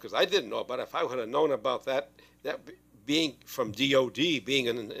appalled because I didn't know. But if I would have known about that being from DOD, being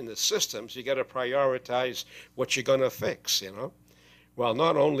in the systems, you got to prioritize what you're going to fix. Well,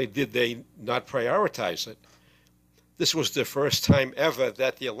 not only did they not prioritize it, this was the first time ever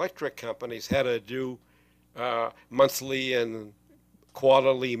that the electric companies had to do monthly and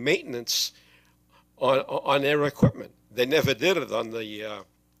quarterly maintenance on their equipment. They never did it on the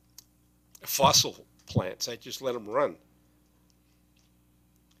fossil plants. They just let them run.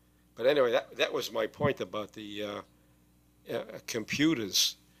 But anyway, that was my point about the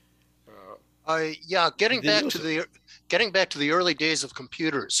computers. Getting back to the early days of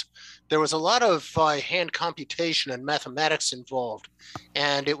computers, there was a lot of hand computation and mathematics involved,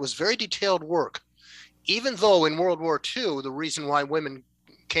 and it was very detailed work. Even though in World War II, the reason why women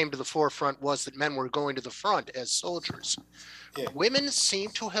came to the forefront was that men were going to the front as soldiers. Yeah. Women seem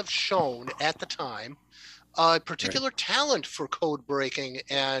to have shown at the time a particular talent for code breaking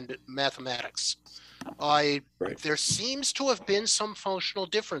and mathematics. There seems to have been some functional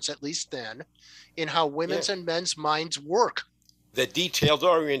difference, at least then, in how women's and men's minds work. They're detailed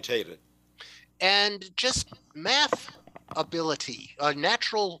orientated. And just math ability, a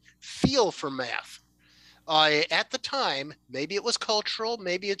natural feel for math. At the time, maybe it was cultural,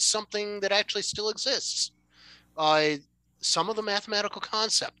 maybe it's something that actually still exists. Some of the mathematical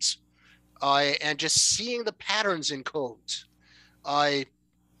concepts and just seeing the patterns in codes.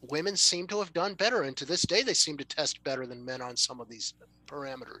 Women seem to have done better, and to this day, they seem to test better than men on some of these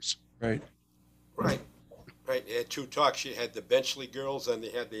parameters. Right. You had two talks. You had the Benchley girls, and they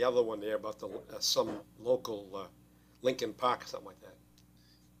had the other one there about some local Lincoln Park or something like that.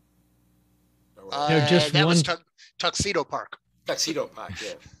 That was Tuxedo Park. Tuxedo Park,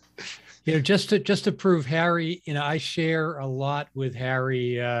 yeah. Just to prove Harry, I share a lot with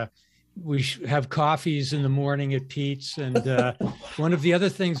Harry we have coffees in the morning at Pete's. And one of the other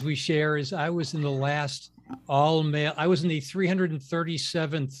things we share is I was in the last all-male, I was in the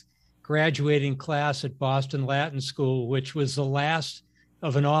 337th graduating class at Boston Latin School, which was the last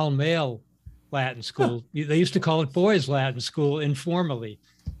of an all-male Latin school. They used to call it boys' Latin school informally.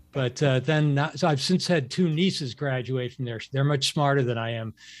 But so I've since had two nieces graduate from there. They're much smarter than I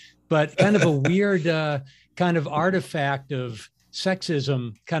am. But kind of a weird kind of artifact of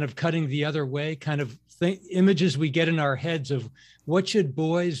sexism kind of cutting the other way, kind of images we get in our heads of what should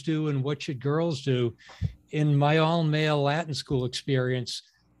boys do and what should girls do. In my all-male Latin school experience,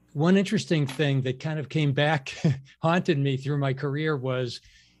 one interesting thing that kind of came back, haunted me through my career was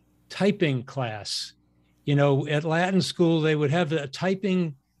typing class. You know, at Latin school, they would have a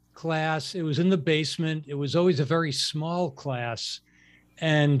typing class. It was in the basement. It was always a very small class.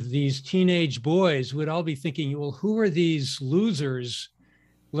 And these teenage boys would all be thinking, well, who are these losers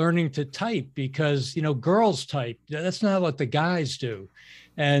learning to type? Because, you know, girls type. That's not what the guys do.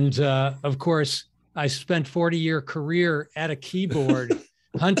 And of course, I spent 40-year career at a keyboard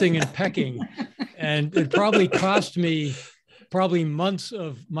hunting and pecking. And it probably cost me months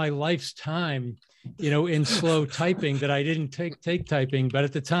of my life's time, you know, in slow typing that I didn't take typing. But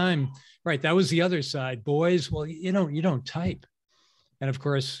at the time, right, that was the other side. Boys, well, you don't type. And of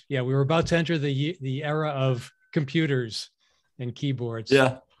course, yeah, we were about to enter the era of computers and keyboards.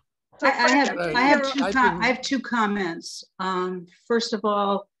 Yeah. I have two comments. First of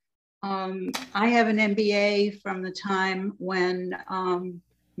all, I have an MBA from the time when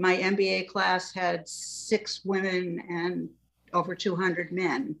my MBA class had 6 women and over 200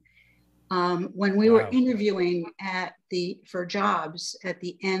 men. When we were interviewing for jobs at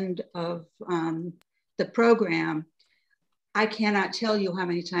the end of the program, I cannot tell you how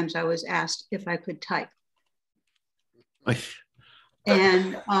many times I was asked if I could type.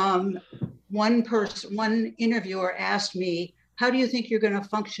 And one interviewer asked me, how do you think you're going to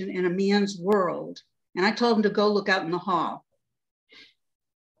function in a man's world? And I told him to go look out in the hall.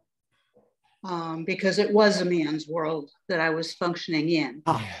 Because it was a man's world that I was functioning in.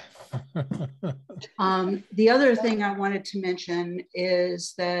 The other thing I wanted to mention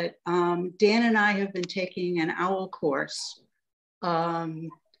is that Dan and I have been taking an OWL course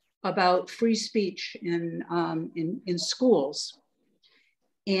about free speech in schools.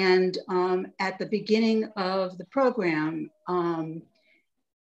 And at the beginning of the program,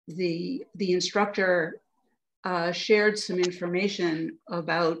 the instructor shared some information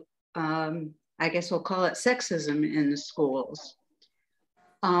about, I guess we'll call it sexism in the schools.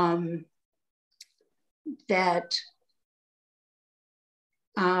 That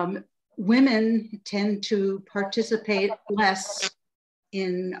women tend to participate less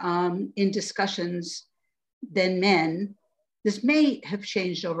in discussions than men. This may have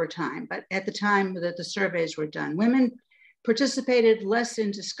changed over time, but at the time that the surveys were done, women participated less in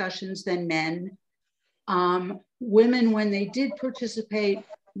discussions than men. Women, when they did participate,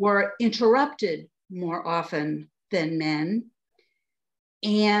 were interrupted more often than men.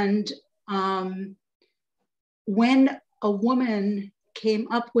 And when a woman came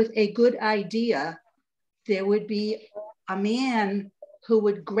up with a good idea, there would be a man who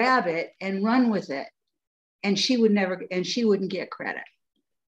would grab it and run with it, and she wouldn't get credit.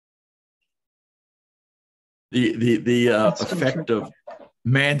 The effect of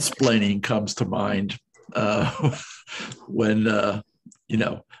mansplaining comes to mind when you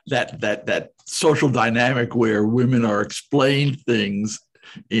know, that social dynamic where women are explained things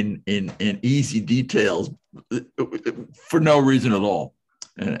in easy details for no reason at all.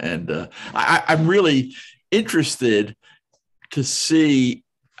 And I'm really interested to see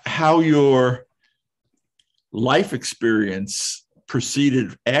how your life experience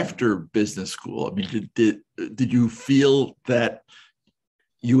proceeded after business school. I mean, did you feel that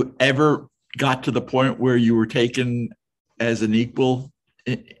you ever got to the point where you were taken as an equal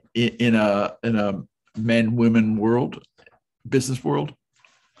in a men-women world, business world?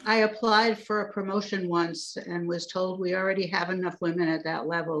 I applied for a promotion once and was told we already have enough women at that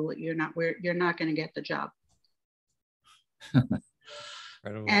level. You're not going to get the job.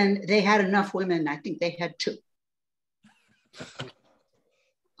 And they had enough women. I think they had 2.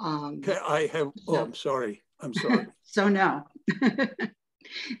 I have. Oh, I'm sorry. So no.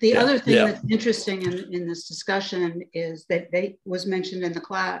 The other thing that's interesting in this discussion is that they was mentioned in the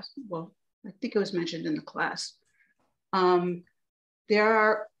class. Well, I think it was mentioned in the class. There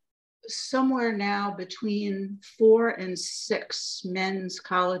are somewhere now between 4 and 6 men's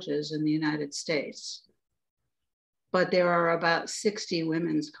colleges in the United States, but there are about 60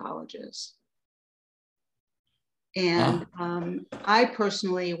 women's colleges. And I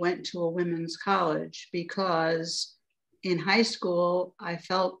personally went to a women's college because in high school, I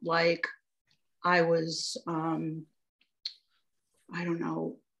felt like I was, I don't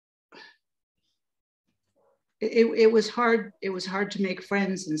know, it was hard. It was hard to make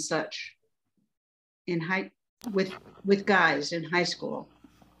friends and such with guys in high school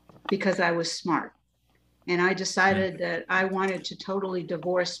because I was smart. And I decided that I wanted to totally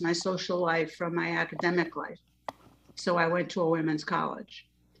divorce my social life from my academic life. So I went to a women's college.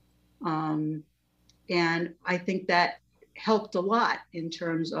 And I think that helped a lot in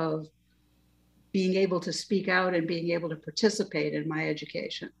terms of being able to speak out and being able to participate in my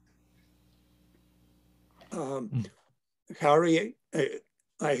education. Harry,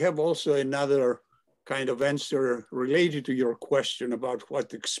 I have also another kind of answer related to your question about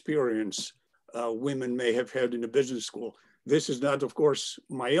what experience women may have had in a business school. This is not, of course,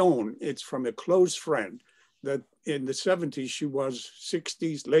 my own. It's from a close friend that in the 70s, she was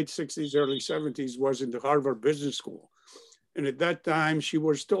 60s, late 60s, early 70s, was in the Harvard Business School. And at that time, she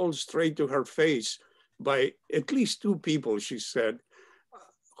was told straight to her face by at least two people, she said,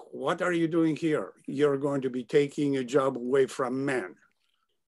 "What are you doing here? You're going to be taking a job away from men,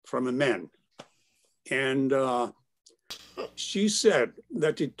 from a man." And she said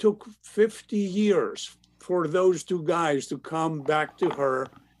that it took 50 years for those two guys to come back to her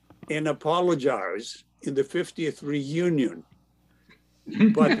and apologize in the 50th reunion.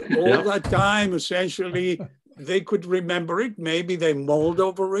 But all that time, essentially, they could remember it. Maybe they mulled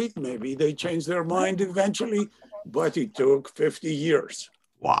over it. Maybe they changed their mind eventually, but it took 50 years.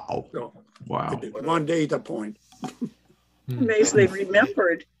 Wow. So, wow. One data point. Amazing they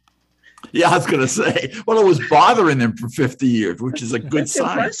remembered. Yeah, I was going to say, well, it was bothering them for 50 years, which is a good That's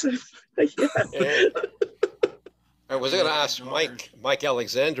sign. impressive. Yeah. I was going to ask Mike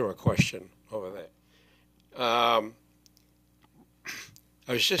Alexander a question over there. I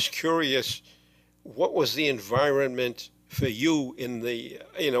was just curious, what was the environment for you in the,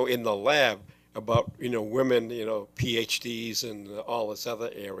 in the lab about, women, PhDs and all this other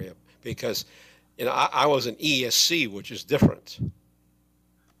area? Because, I was an ESC, which is different.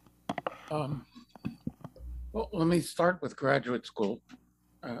 Well, let me start with graduate school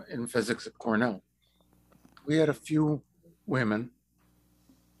in physics at Cornell. We had a few women,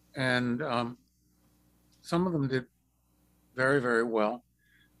 and some of them did very, very well.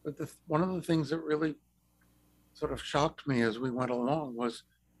 But one of the things that really sort of shocked me as we went along was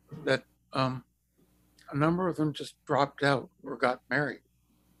that a number of them just dropped out or got married.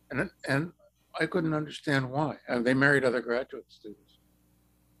 And I couldn't understand why. They married other graduate students.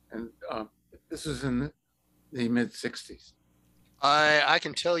 And this is in the mid-60s. I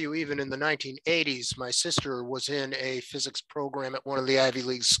can tell you, even in the 1980s, my sister was in a physics program at one of the Ivy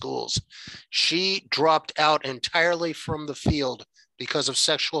League schools. She dropped out entirely from the field because of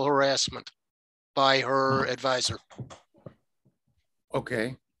sexual harassment by her advisor.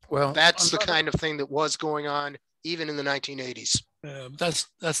 Okay, well, that's the kind of thing that was going on even in the 1980s.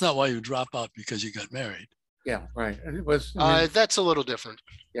 That's not why you drop out because you got married. Yeah, right. And it was. That's a little different.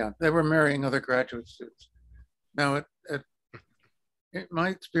 Yeah, they were marrying other graduate students. Now, my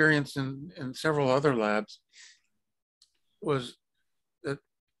experience in several other labs was that,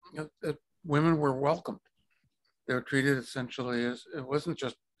 that women were welcomed. They were treated essentially as, it wasn't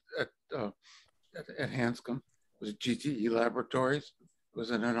just at Hanscom, it was at GTE Laboratories, it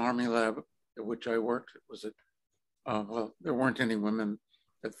was in an Army lab at which I worked. It was at, well, there weren't any women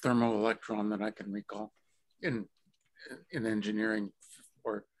at Thermoelectron that I can recall in engineering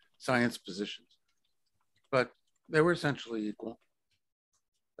or science positions, but they were essentially equal.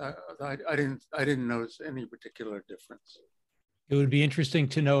 I didn't notice any particular difference. It would be interesting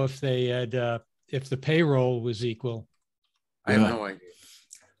to know if they had if the payroll was equal. I have no idea.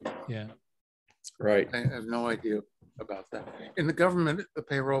 Yeah. Right. I have no idea about that. In the government, the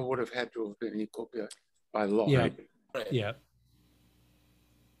payroll would have had to have been equal by law. Yeah. Right? Yeah.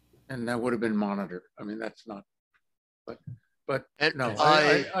 And that would have been monitored. I mean, that's not. But no,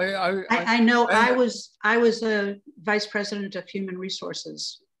 I know. I was a vice president of human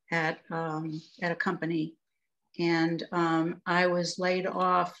resources at a company, and I was laid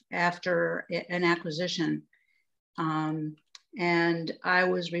off after an acquisition, and I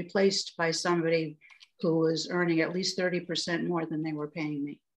was replaced by somebody who was earning at least 30% more than they were paying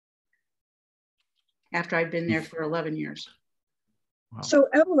me after I'd been there for 11 years. Wow. So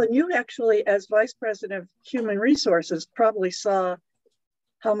Evelyn, you actually, as Vice President of Human Resources, probably saw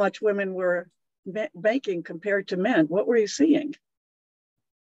how much women were making compared to men. What were you seeing?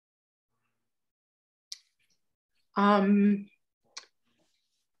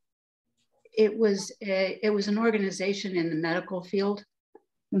 it was an organization in the medical field,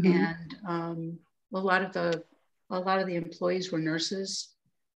 and a lot of the employees were nurses.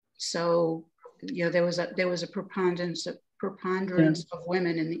 So, you know, there was a preponderance of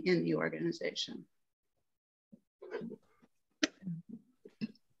women in the organization.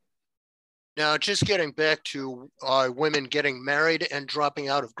 Now, just getting back to women getting married and dropping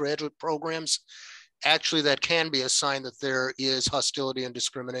out of graduate programs, actually, that can be a sign that there is hostility and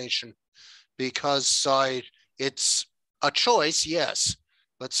discrimination, because it's a choice, yes,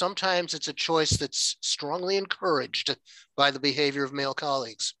 but sometimes it's a choice that's strongly encouraged by the behavior of male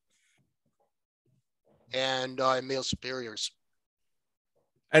colleagues and male superiors.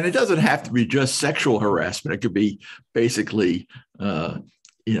 And it doesn't have to be just sexual harassment. It could be basically,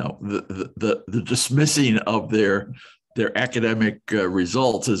 you know, the dismissing of their academic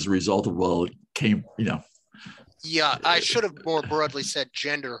results as a result of, well, it came, you know. Yeah, I should have more broadly said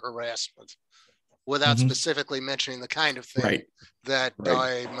gender harassment without specifically mentioning the kind of thing that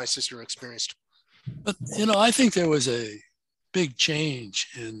my sister experienced. But, you know, I think there was a big change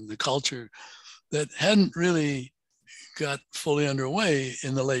in the culture that hadn't really got fully underway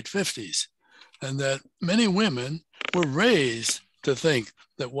in the late 50s, and that many women were raised to think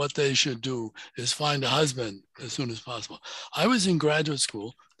that what they should do is find a husband as soon as possible. I was in graduate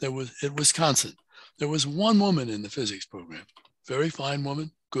school at Wisconsin. There was one woman in the physics program, very fine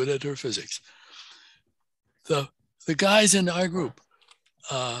woman, good at her physics. The guys in our group,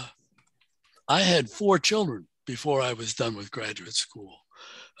 I had 4 children before I was done with graduate school.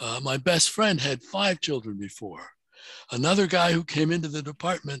 My best friend had 5 children before. Another guy who came into the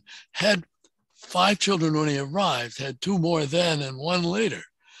department had 5 children when he arrived, had 2 more then and 1 later.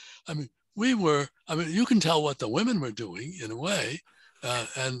 I mean, you can tell what the women were doing in a way,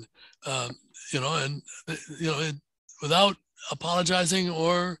 without apologizing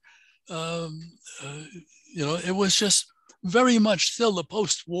or, it was just very much still the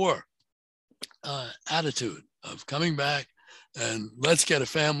post-war attitude of coming back and let's get a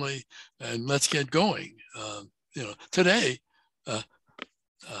family and let's get going. Today,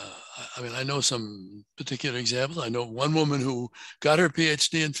 I know some particular examples. I know one woman who got her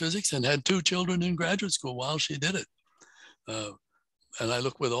PhD in physics and had 2 children in graduate school while she did it. And I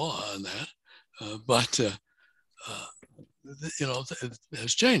look with awe on that. It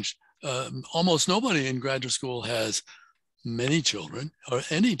has changed. Almost nobody in graduate school has many children or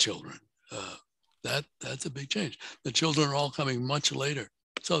any children. That's a big change. The children are all coming much later.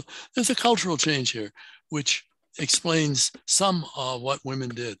 So there's a cultural change here, which explains some of what women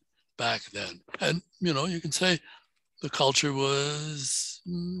did back then. And, you can say the culture was,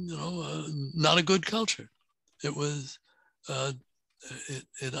 not a good culture. It was,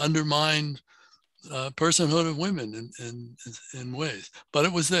 it undermined personhood of women in ways, but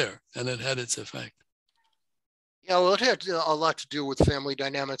it was there and it had its effect. Yeah, well, it had a lot to do with family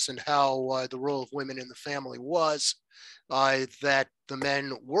dynamics and how the role of women in the family was, that the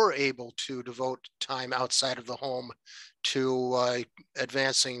men were able to devote time outside of the home to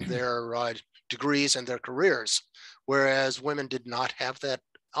advancing their degrees and their careers, whereas women did not have that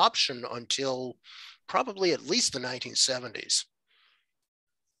option until probably at least the 1970s.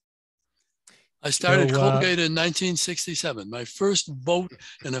 I started Colgate in 1967. My first vote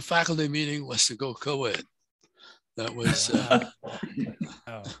in a faculty meeting was to go co-ed. That was.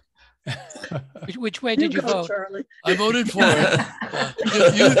 Which way did you vote? Charlie. I voted for it.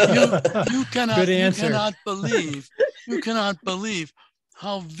 You cannot believe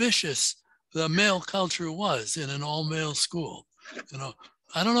how vicious the male culture was in an all-male school.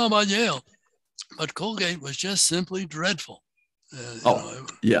 I don't know about Yale, but Colgate was just simply dreadful.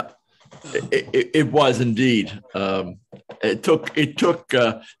 Yeah. It was indeed. It took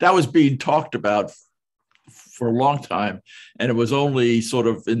that was being talked about for a long time, and it was only sort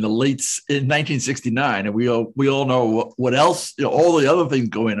of in 1969, and we all know what else, all the other things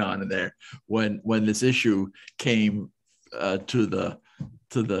going on in there when this issue came to the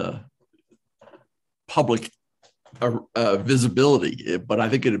public visibility. But I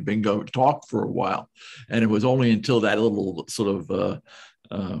think it had been talked for a while, and it was only until that little sort of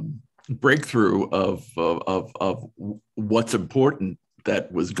breakthrough of what's important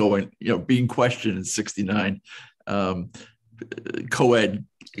that was being questioned in 69, co-ed,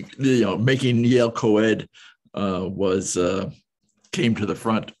 making Yale co-ed came to the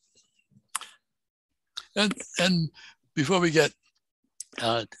front. And before we get,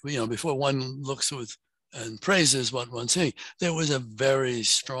 before one looks with and praises what one's seeing, there was a very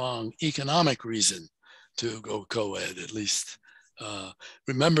strong economic reason to go co-ed, at least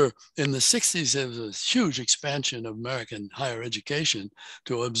Remember, in the 60s, there was a huge expansion of American higher education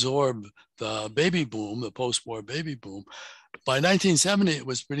to absorb the baby boom, the post-war baby boom. By 1970, it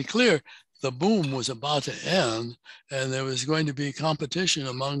was pretty clear the boom was about to end, and there was going to be competition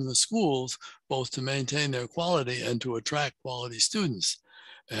among the schools, both to maintain their quality and to attract quality students.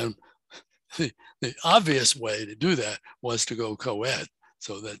 And the obvious way to do that was to go co-ed,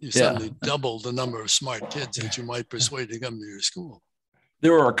 so that you suddenly doubled the number of smart kids that you might persuade to come to your school.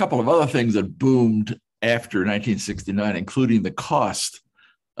 There were a couple of other things that boomed after 1969, including the cost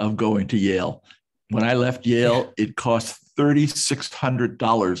of going to Yale. When I left Yale, it cost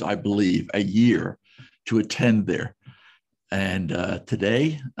 $3,600, I believe, a year to attend there. And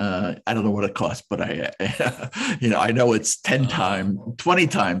today, I don't know what it costs, but I know it's 20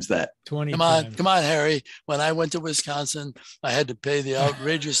 times that. 20 Come on, Harry. When I went to Wisconsin, I had to pay the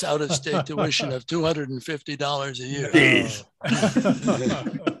outrageous out-of-state tuition of $250 a year.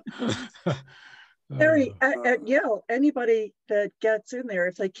 Harry, at Yale, anybody that gets in there,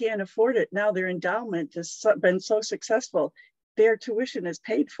 if they can't afford it, now their endowment has been so successful, their tuition is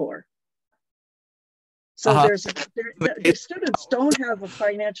paid for. So the students don't have a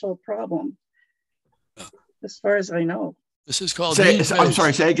financial problem, as far as I know. This is called. I'm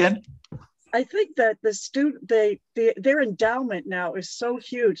sorry. Say again. I think that their endowment now is so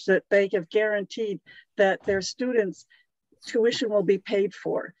huge that they have guaranteed that their students' tuition will be paid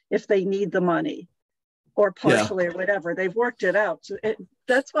for if they need the money, or partially or whatever. They've worked it out. So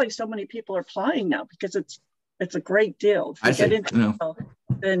that's why so many people are applying now, because it's a great deal. If you get into it,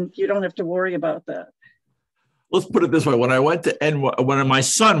 then you don't have to worry about that. Let's put it this way. When my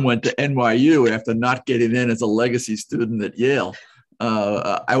son went to NYU after not getting in as a legacy student at Yale,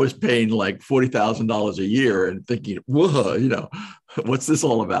 I was paying like $40,000 a year and thinking, whoa, what's this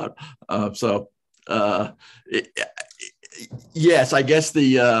all about? Yes, I guess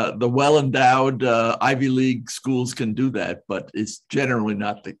the well-endowed Ivy League schools can do that, but it's generally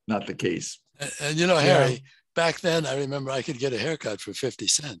not the case. And Harry, back then, I remember I could get a haircut for 50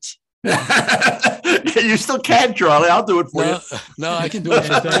 cents. You still can, Charlie. I'll do it for you. No, I can do it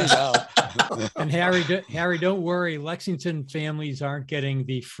for free now. And Harry, don't worry. Lexington families aren't getting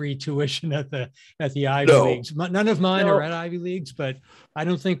the free tuition at the Ivy Leagues. None of mine are at Ivy Leagues, but I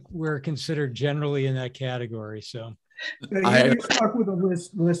don't think we're considered generally in that category. So you're stuck with a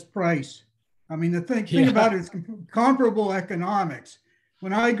list price. I mean, the thing about it is comparable economics.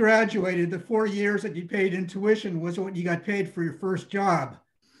 When I graduated, the 4 years that you paid in tuition was what you got paid for your first job.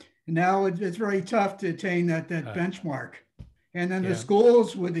 And now it's very tough to attain that benchmark. And then the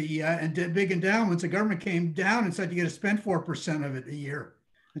schools with the big endowments, the government came down and said you got to spend 4% of it a year.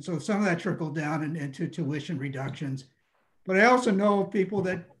 And so some of that trickled down into tuition reductions. But I also know people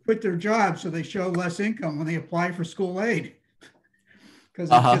that quit their jobs so they show less income when they apply for school aid,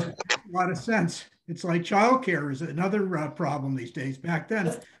 because it just makes a lot of sense. It's like childcare is another problem these days. Back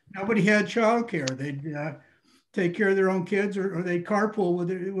then, nobody had childcare. They'd take care of their own kids, or they'd carpool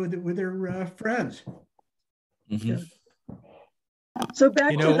with their friends. Mm-hmm. So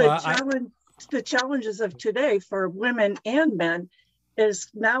back to the challenges of today for women and men is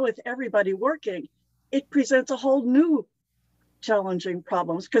now with everybody working, it presents a whole new challenging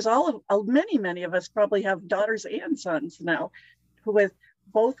problems, because many of us probably have daughters and sons now with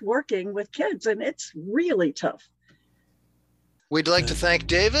both working with kids, and it's really tough. We'd like to thank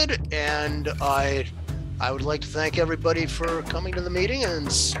David, and I would like to thank everybody for coming to the meeting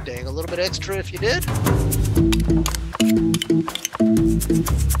and staying a little bit extra if you did.